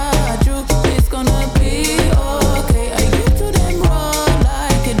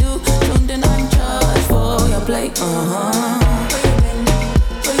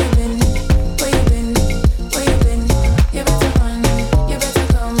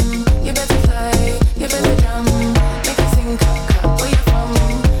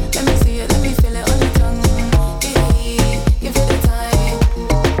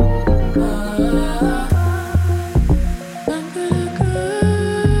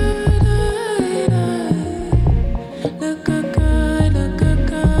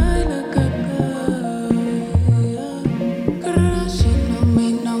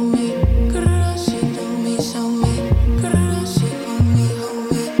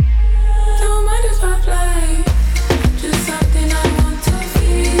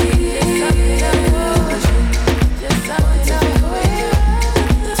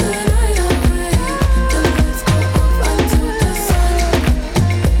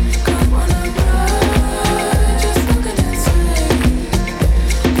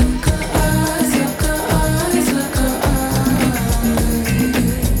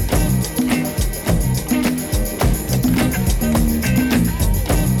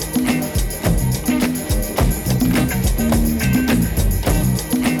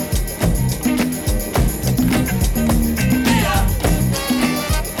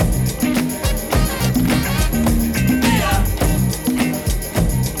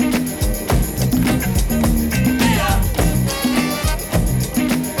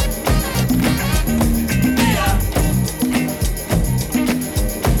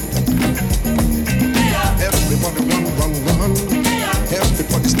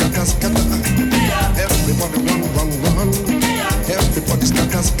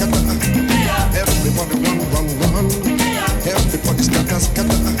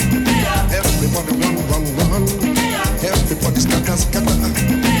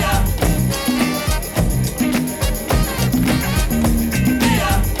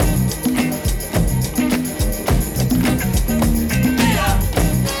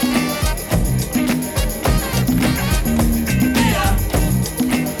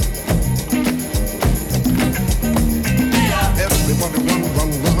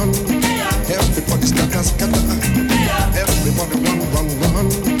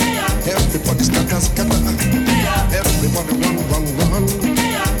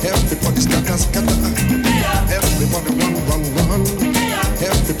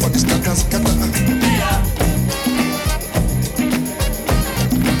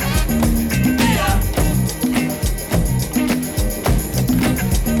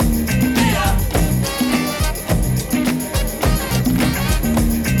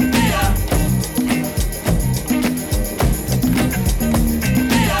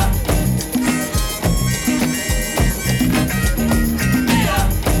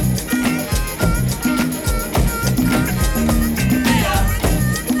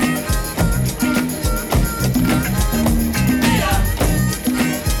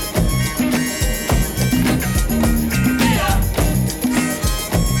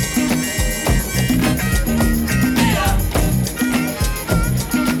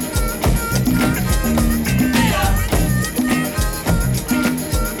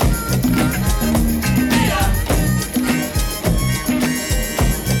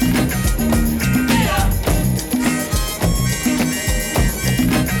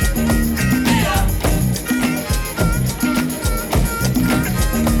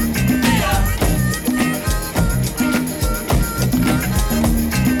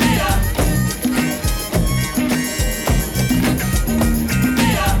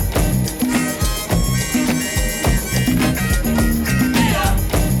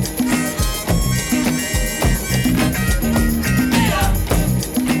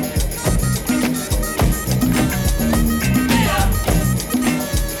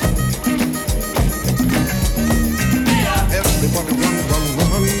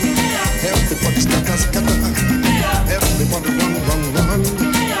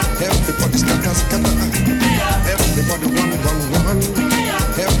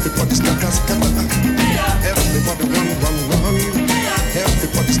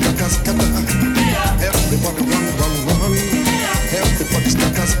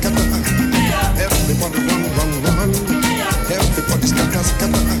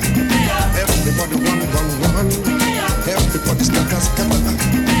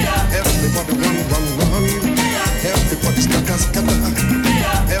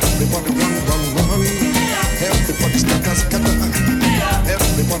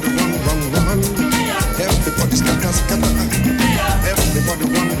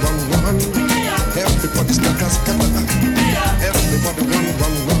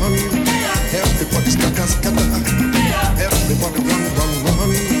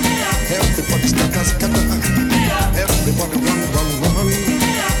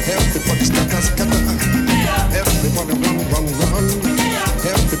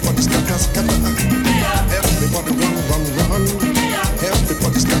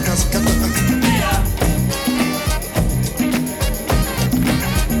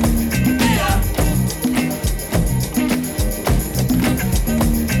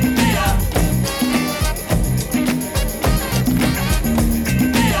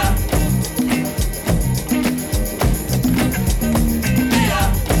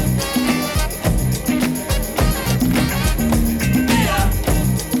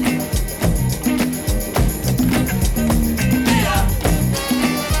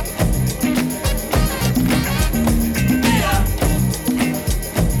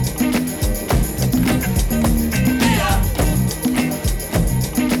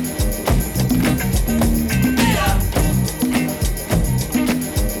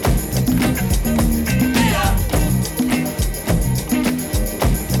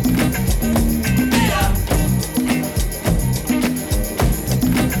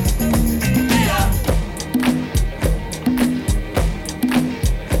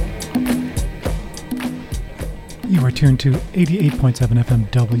Tuned to 88.7 FM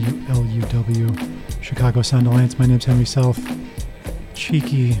WLUW, Chicago Sound Alliance. My name's Henry Self.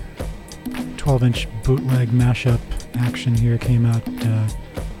 Cheeky 12-inch bootleg mashup action here came out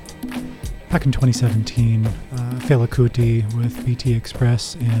back in 2017. Fela Kuti with BT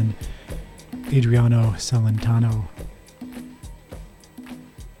Express and Adriano Celentano.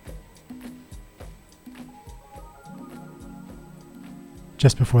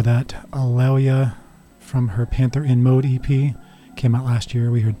 Just before that, Alelia from her Panther in Mode EP came out last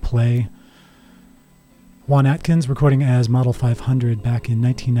year. We heard Play. Juan Atkins, recording as Model 500 back in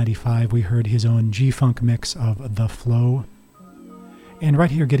 1995, we heard his own G-Funk mix of The Flow. And right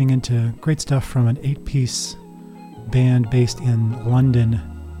here, getting into great stuff from an 8-piece band based in London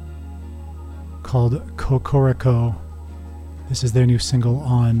called Cocorico. This is their new single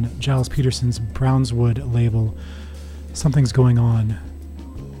on Giles Peterson's Brownswood label, Something's Going On.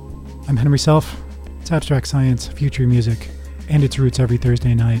 I'm Henry Self. It's Abstract Science, Future Music, and its roots every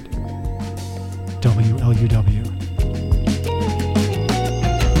Thursday night. WLUW.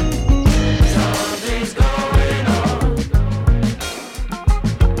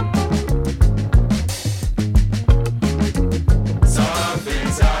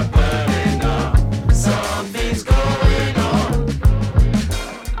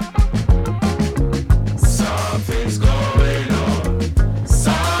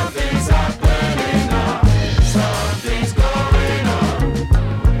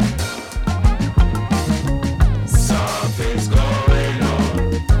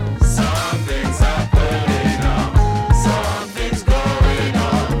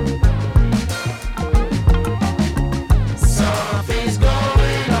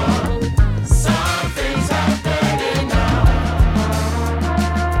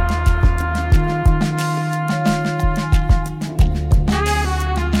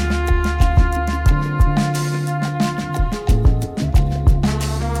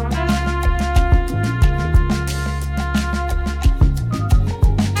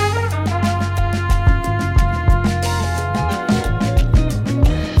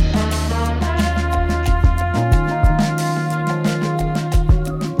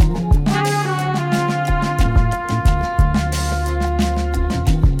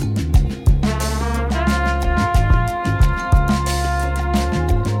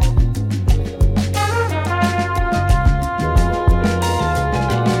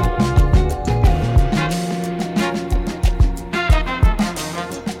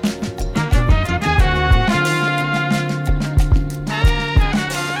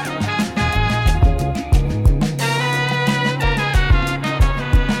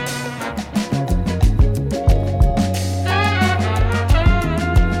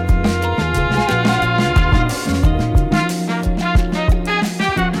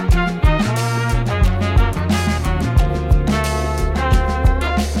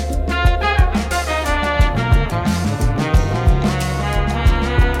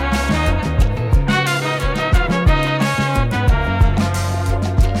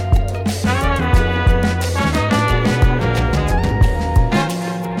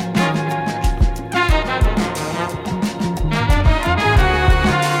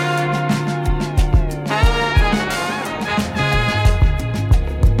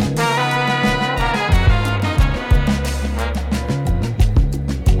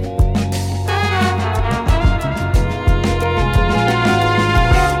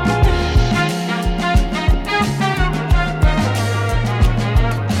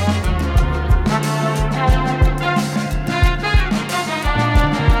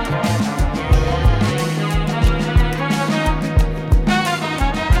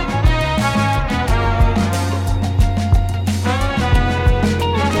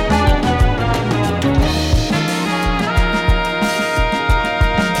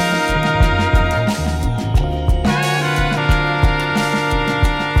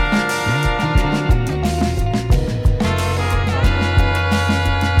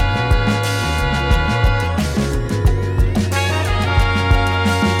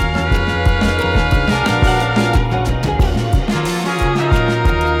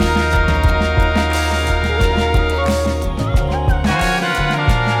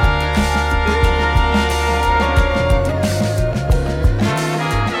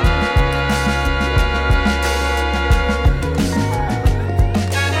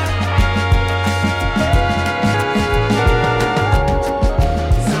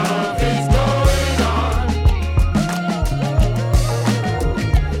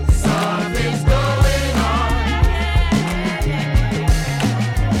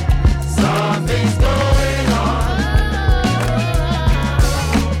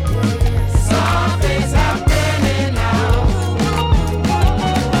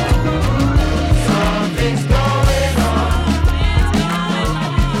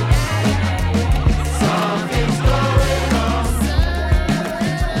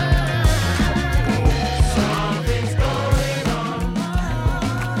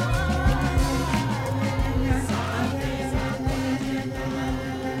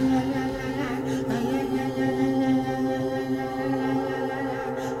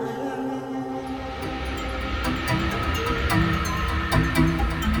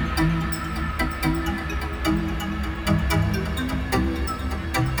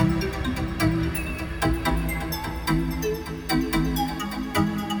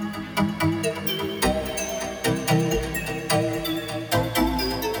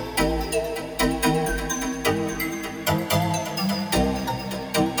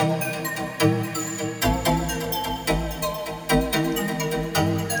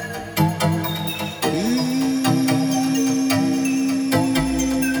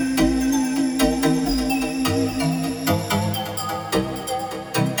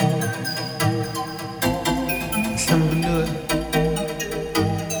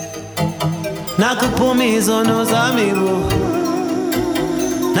 Nakuphuma izono zami bo,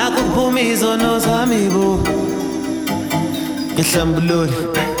 nakuphuma izono zami bo. Ngihlambulula,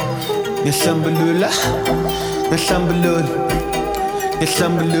 ngihlambulula, ngihlambulula,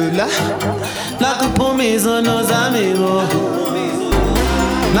 ngihlambulula. Nakuphuma izono zami bo,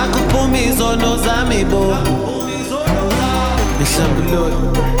 nakuphuma izono zami bo. Ngihlambulula,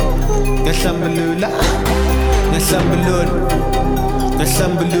 ngihlambulula, ngihlambulula,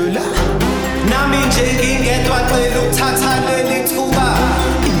 ngihlambulula. Nami nje ngingedwa cela ukuthatha leli thuba,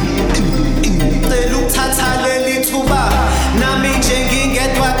 cela ukuthatha leli thuba. Nami nje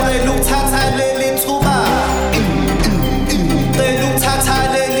ngingedwa cela ukuthatha leli thuba, cela ukuthatha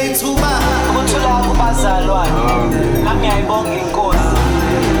leli thuba. Ukuthula kubazalwane, nami ngiyayibonga inkosi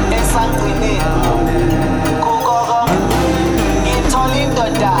esangcinile. Kukoko ngithola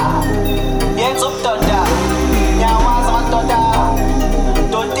indoda, yenza ubudoda, ngiyawazi amadoda.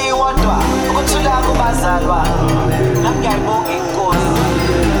 Ukuthula kubazalwane, nami ngiyayibonga inkosi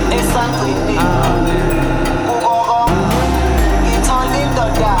esangcinile. Kukoko ngithola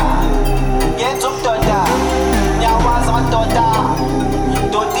indoda, yenza ubudoda, ngiyawazi amadoda.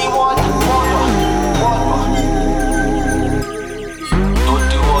 Doti wodwa, wodwa, wodwa,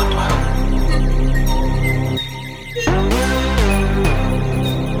 doti wodwa.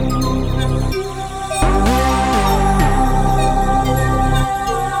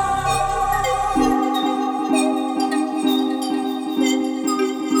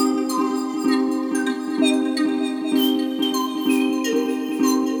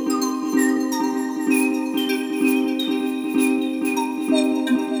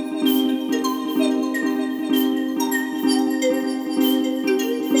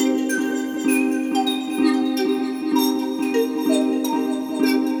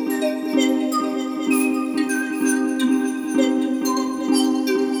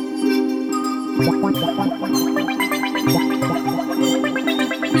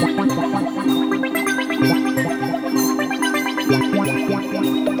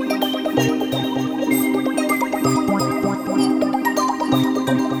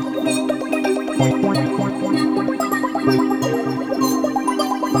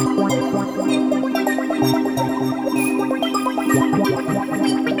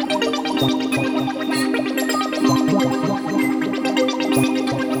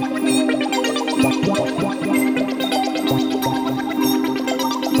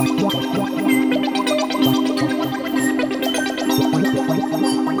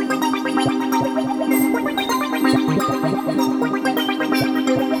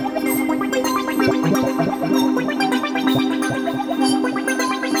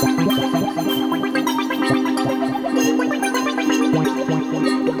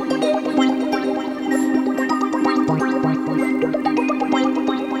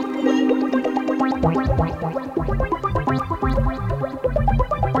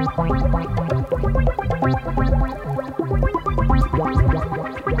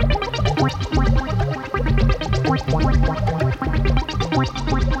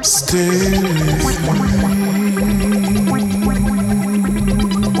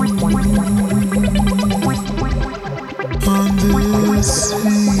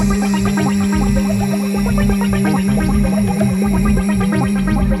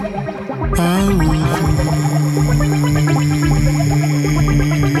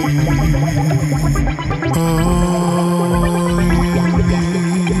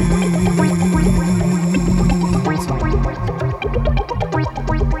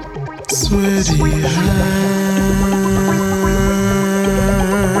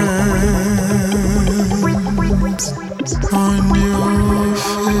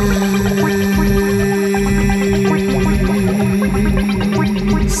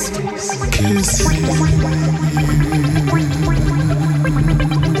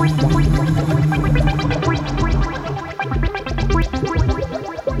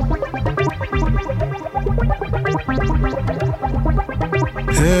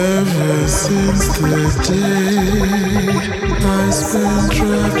 Ever since the day I spent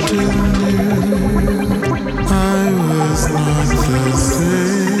trapped in you, I was not the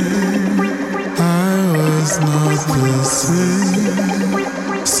same. I was not the same.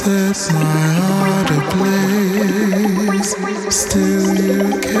 Set my heart ablaze. Still you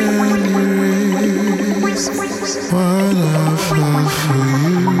can erase what I felt for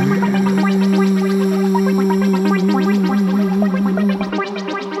you.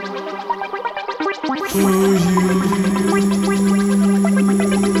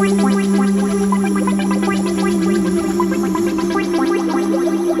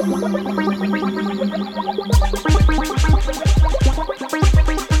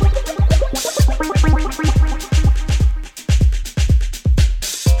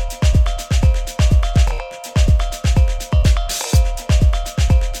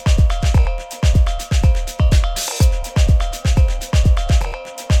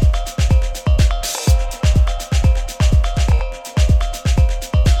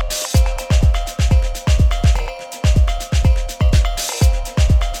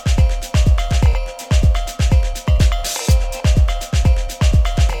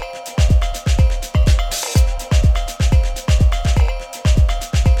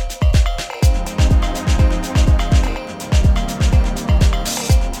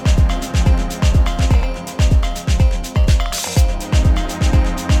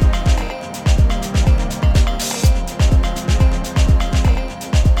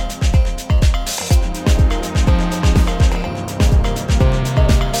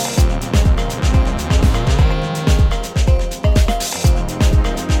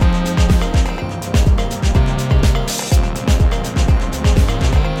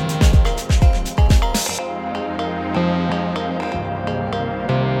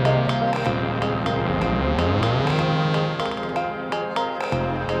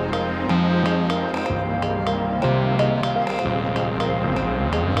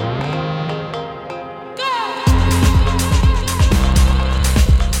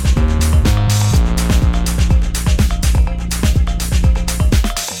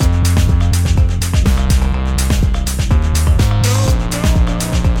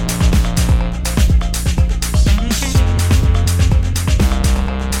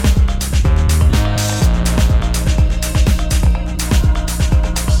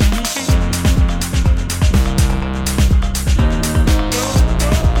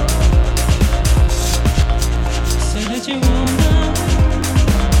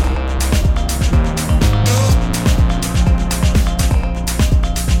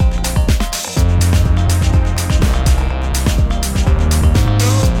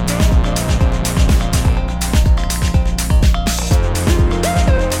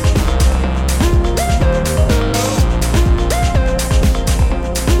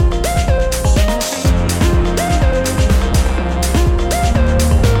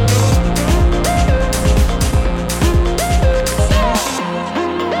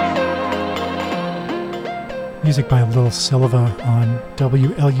 Music by Lil Silva on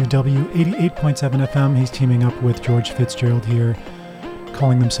WLUW 88.7 FM. He's teaming up with George Fitzgerald here,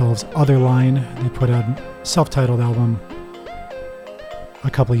 calling themselves Otherline. They put out a self-titled album a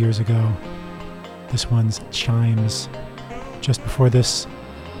couple years ago. This one's Chimes. Just before this,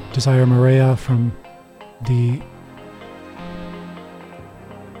 Desire Maria from the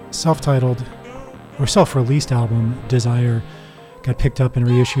self-titled or self-released album Desire got picked up and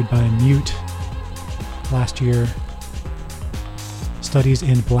reissued by Mute last year. Studies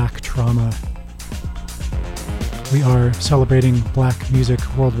in Black Trauma. We are celebrating black music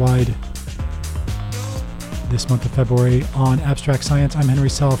worldwide this month of February on Abstract Science. I'm Henry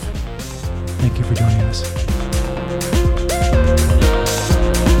Self. Thank you for joining us.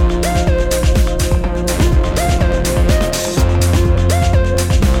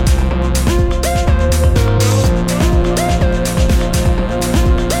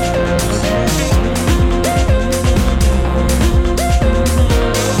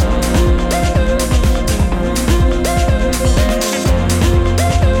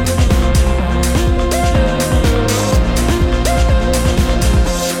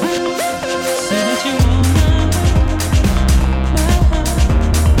 Say that you wanna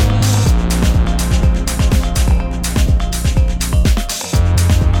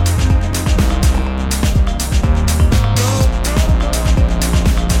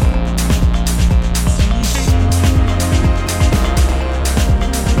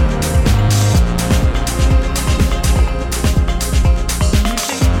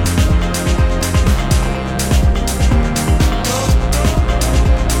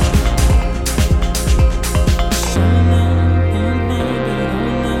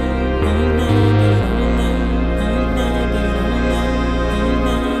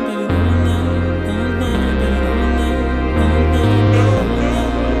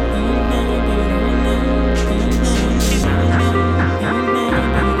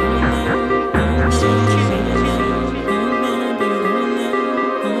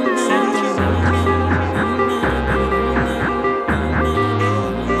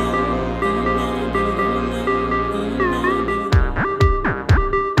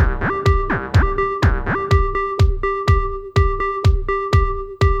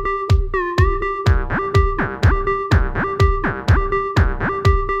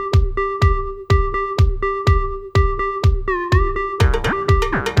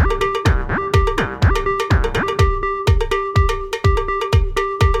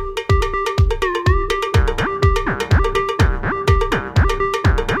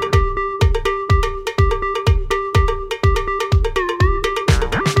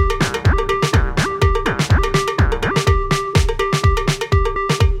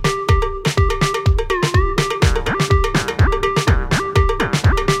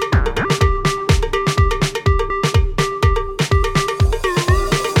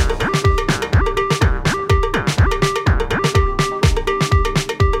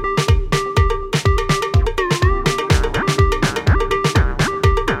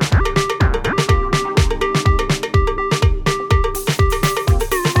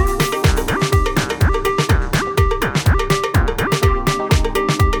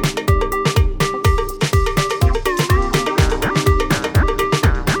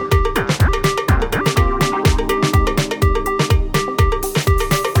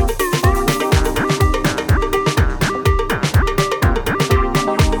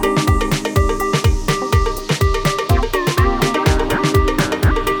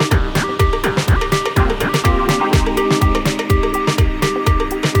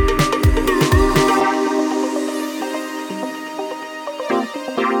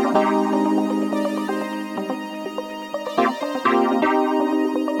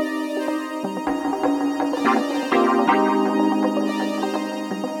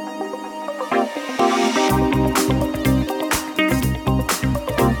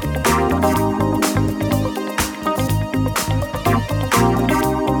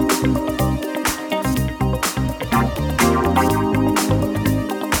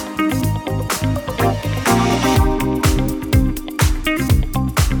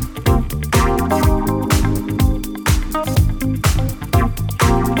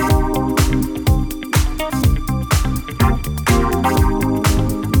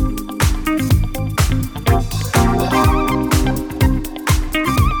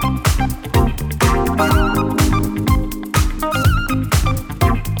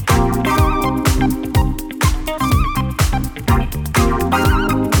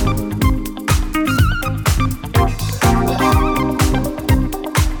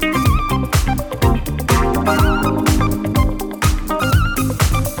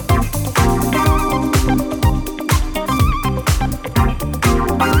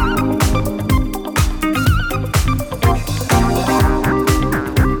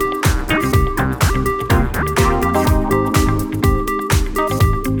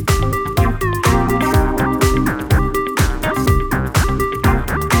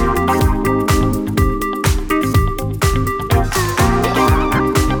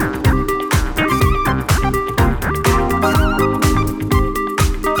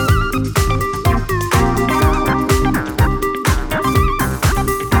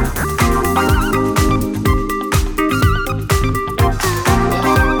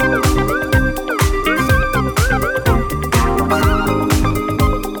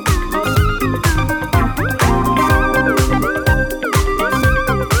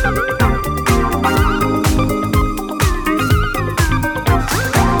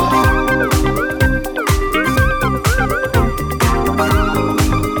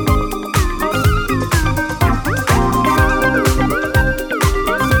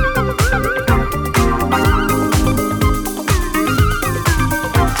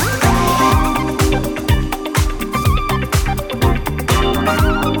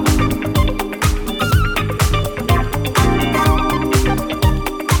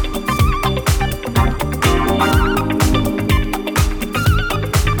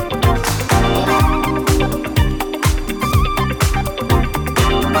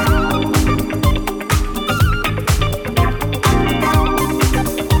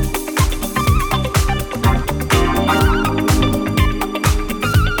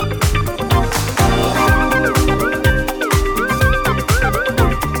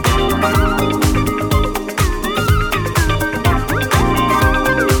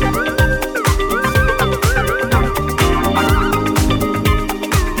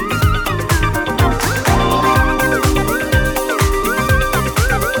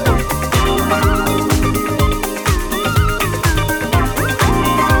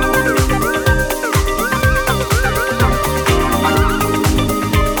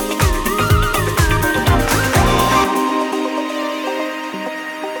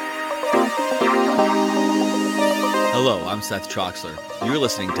Hello, I'm Seth Troxler. You're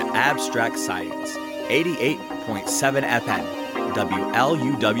listening to Abstract Science, 88.7 FM,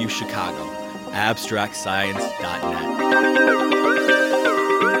 WLUW Chicago, abstractscience.net.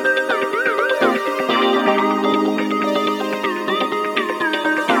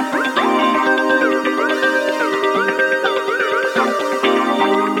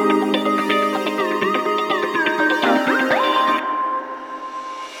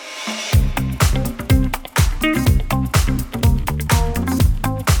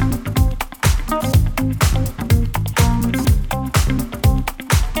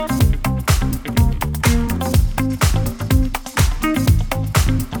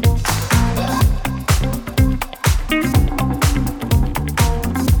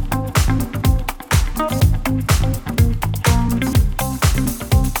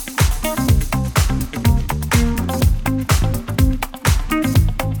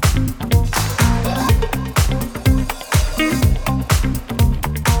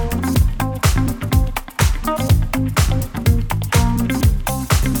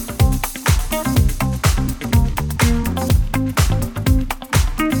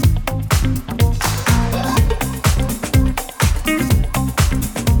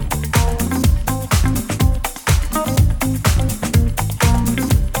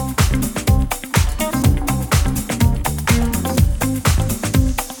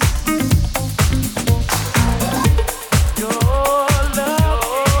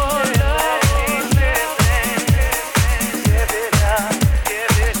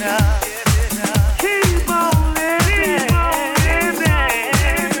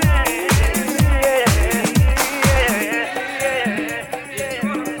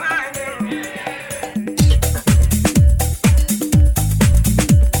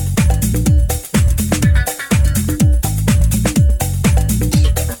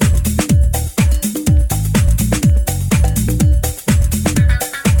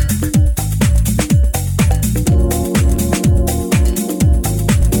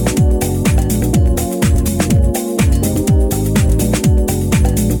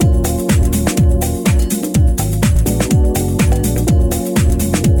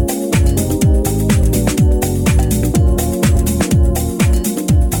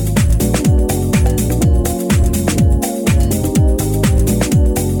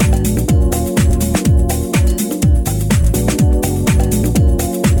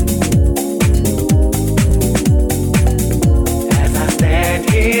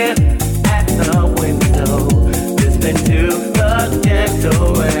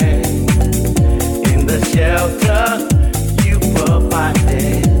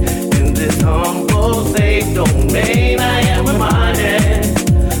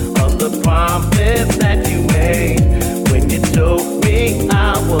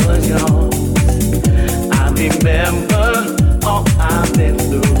 Remember all I've been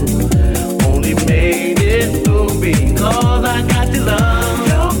through.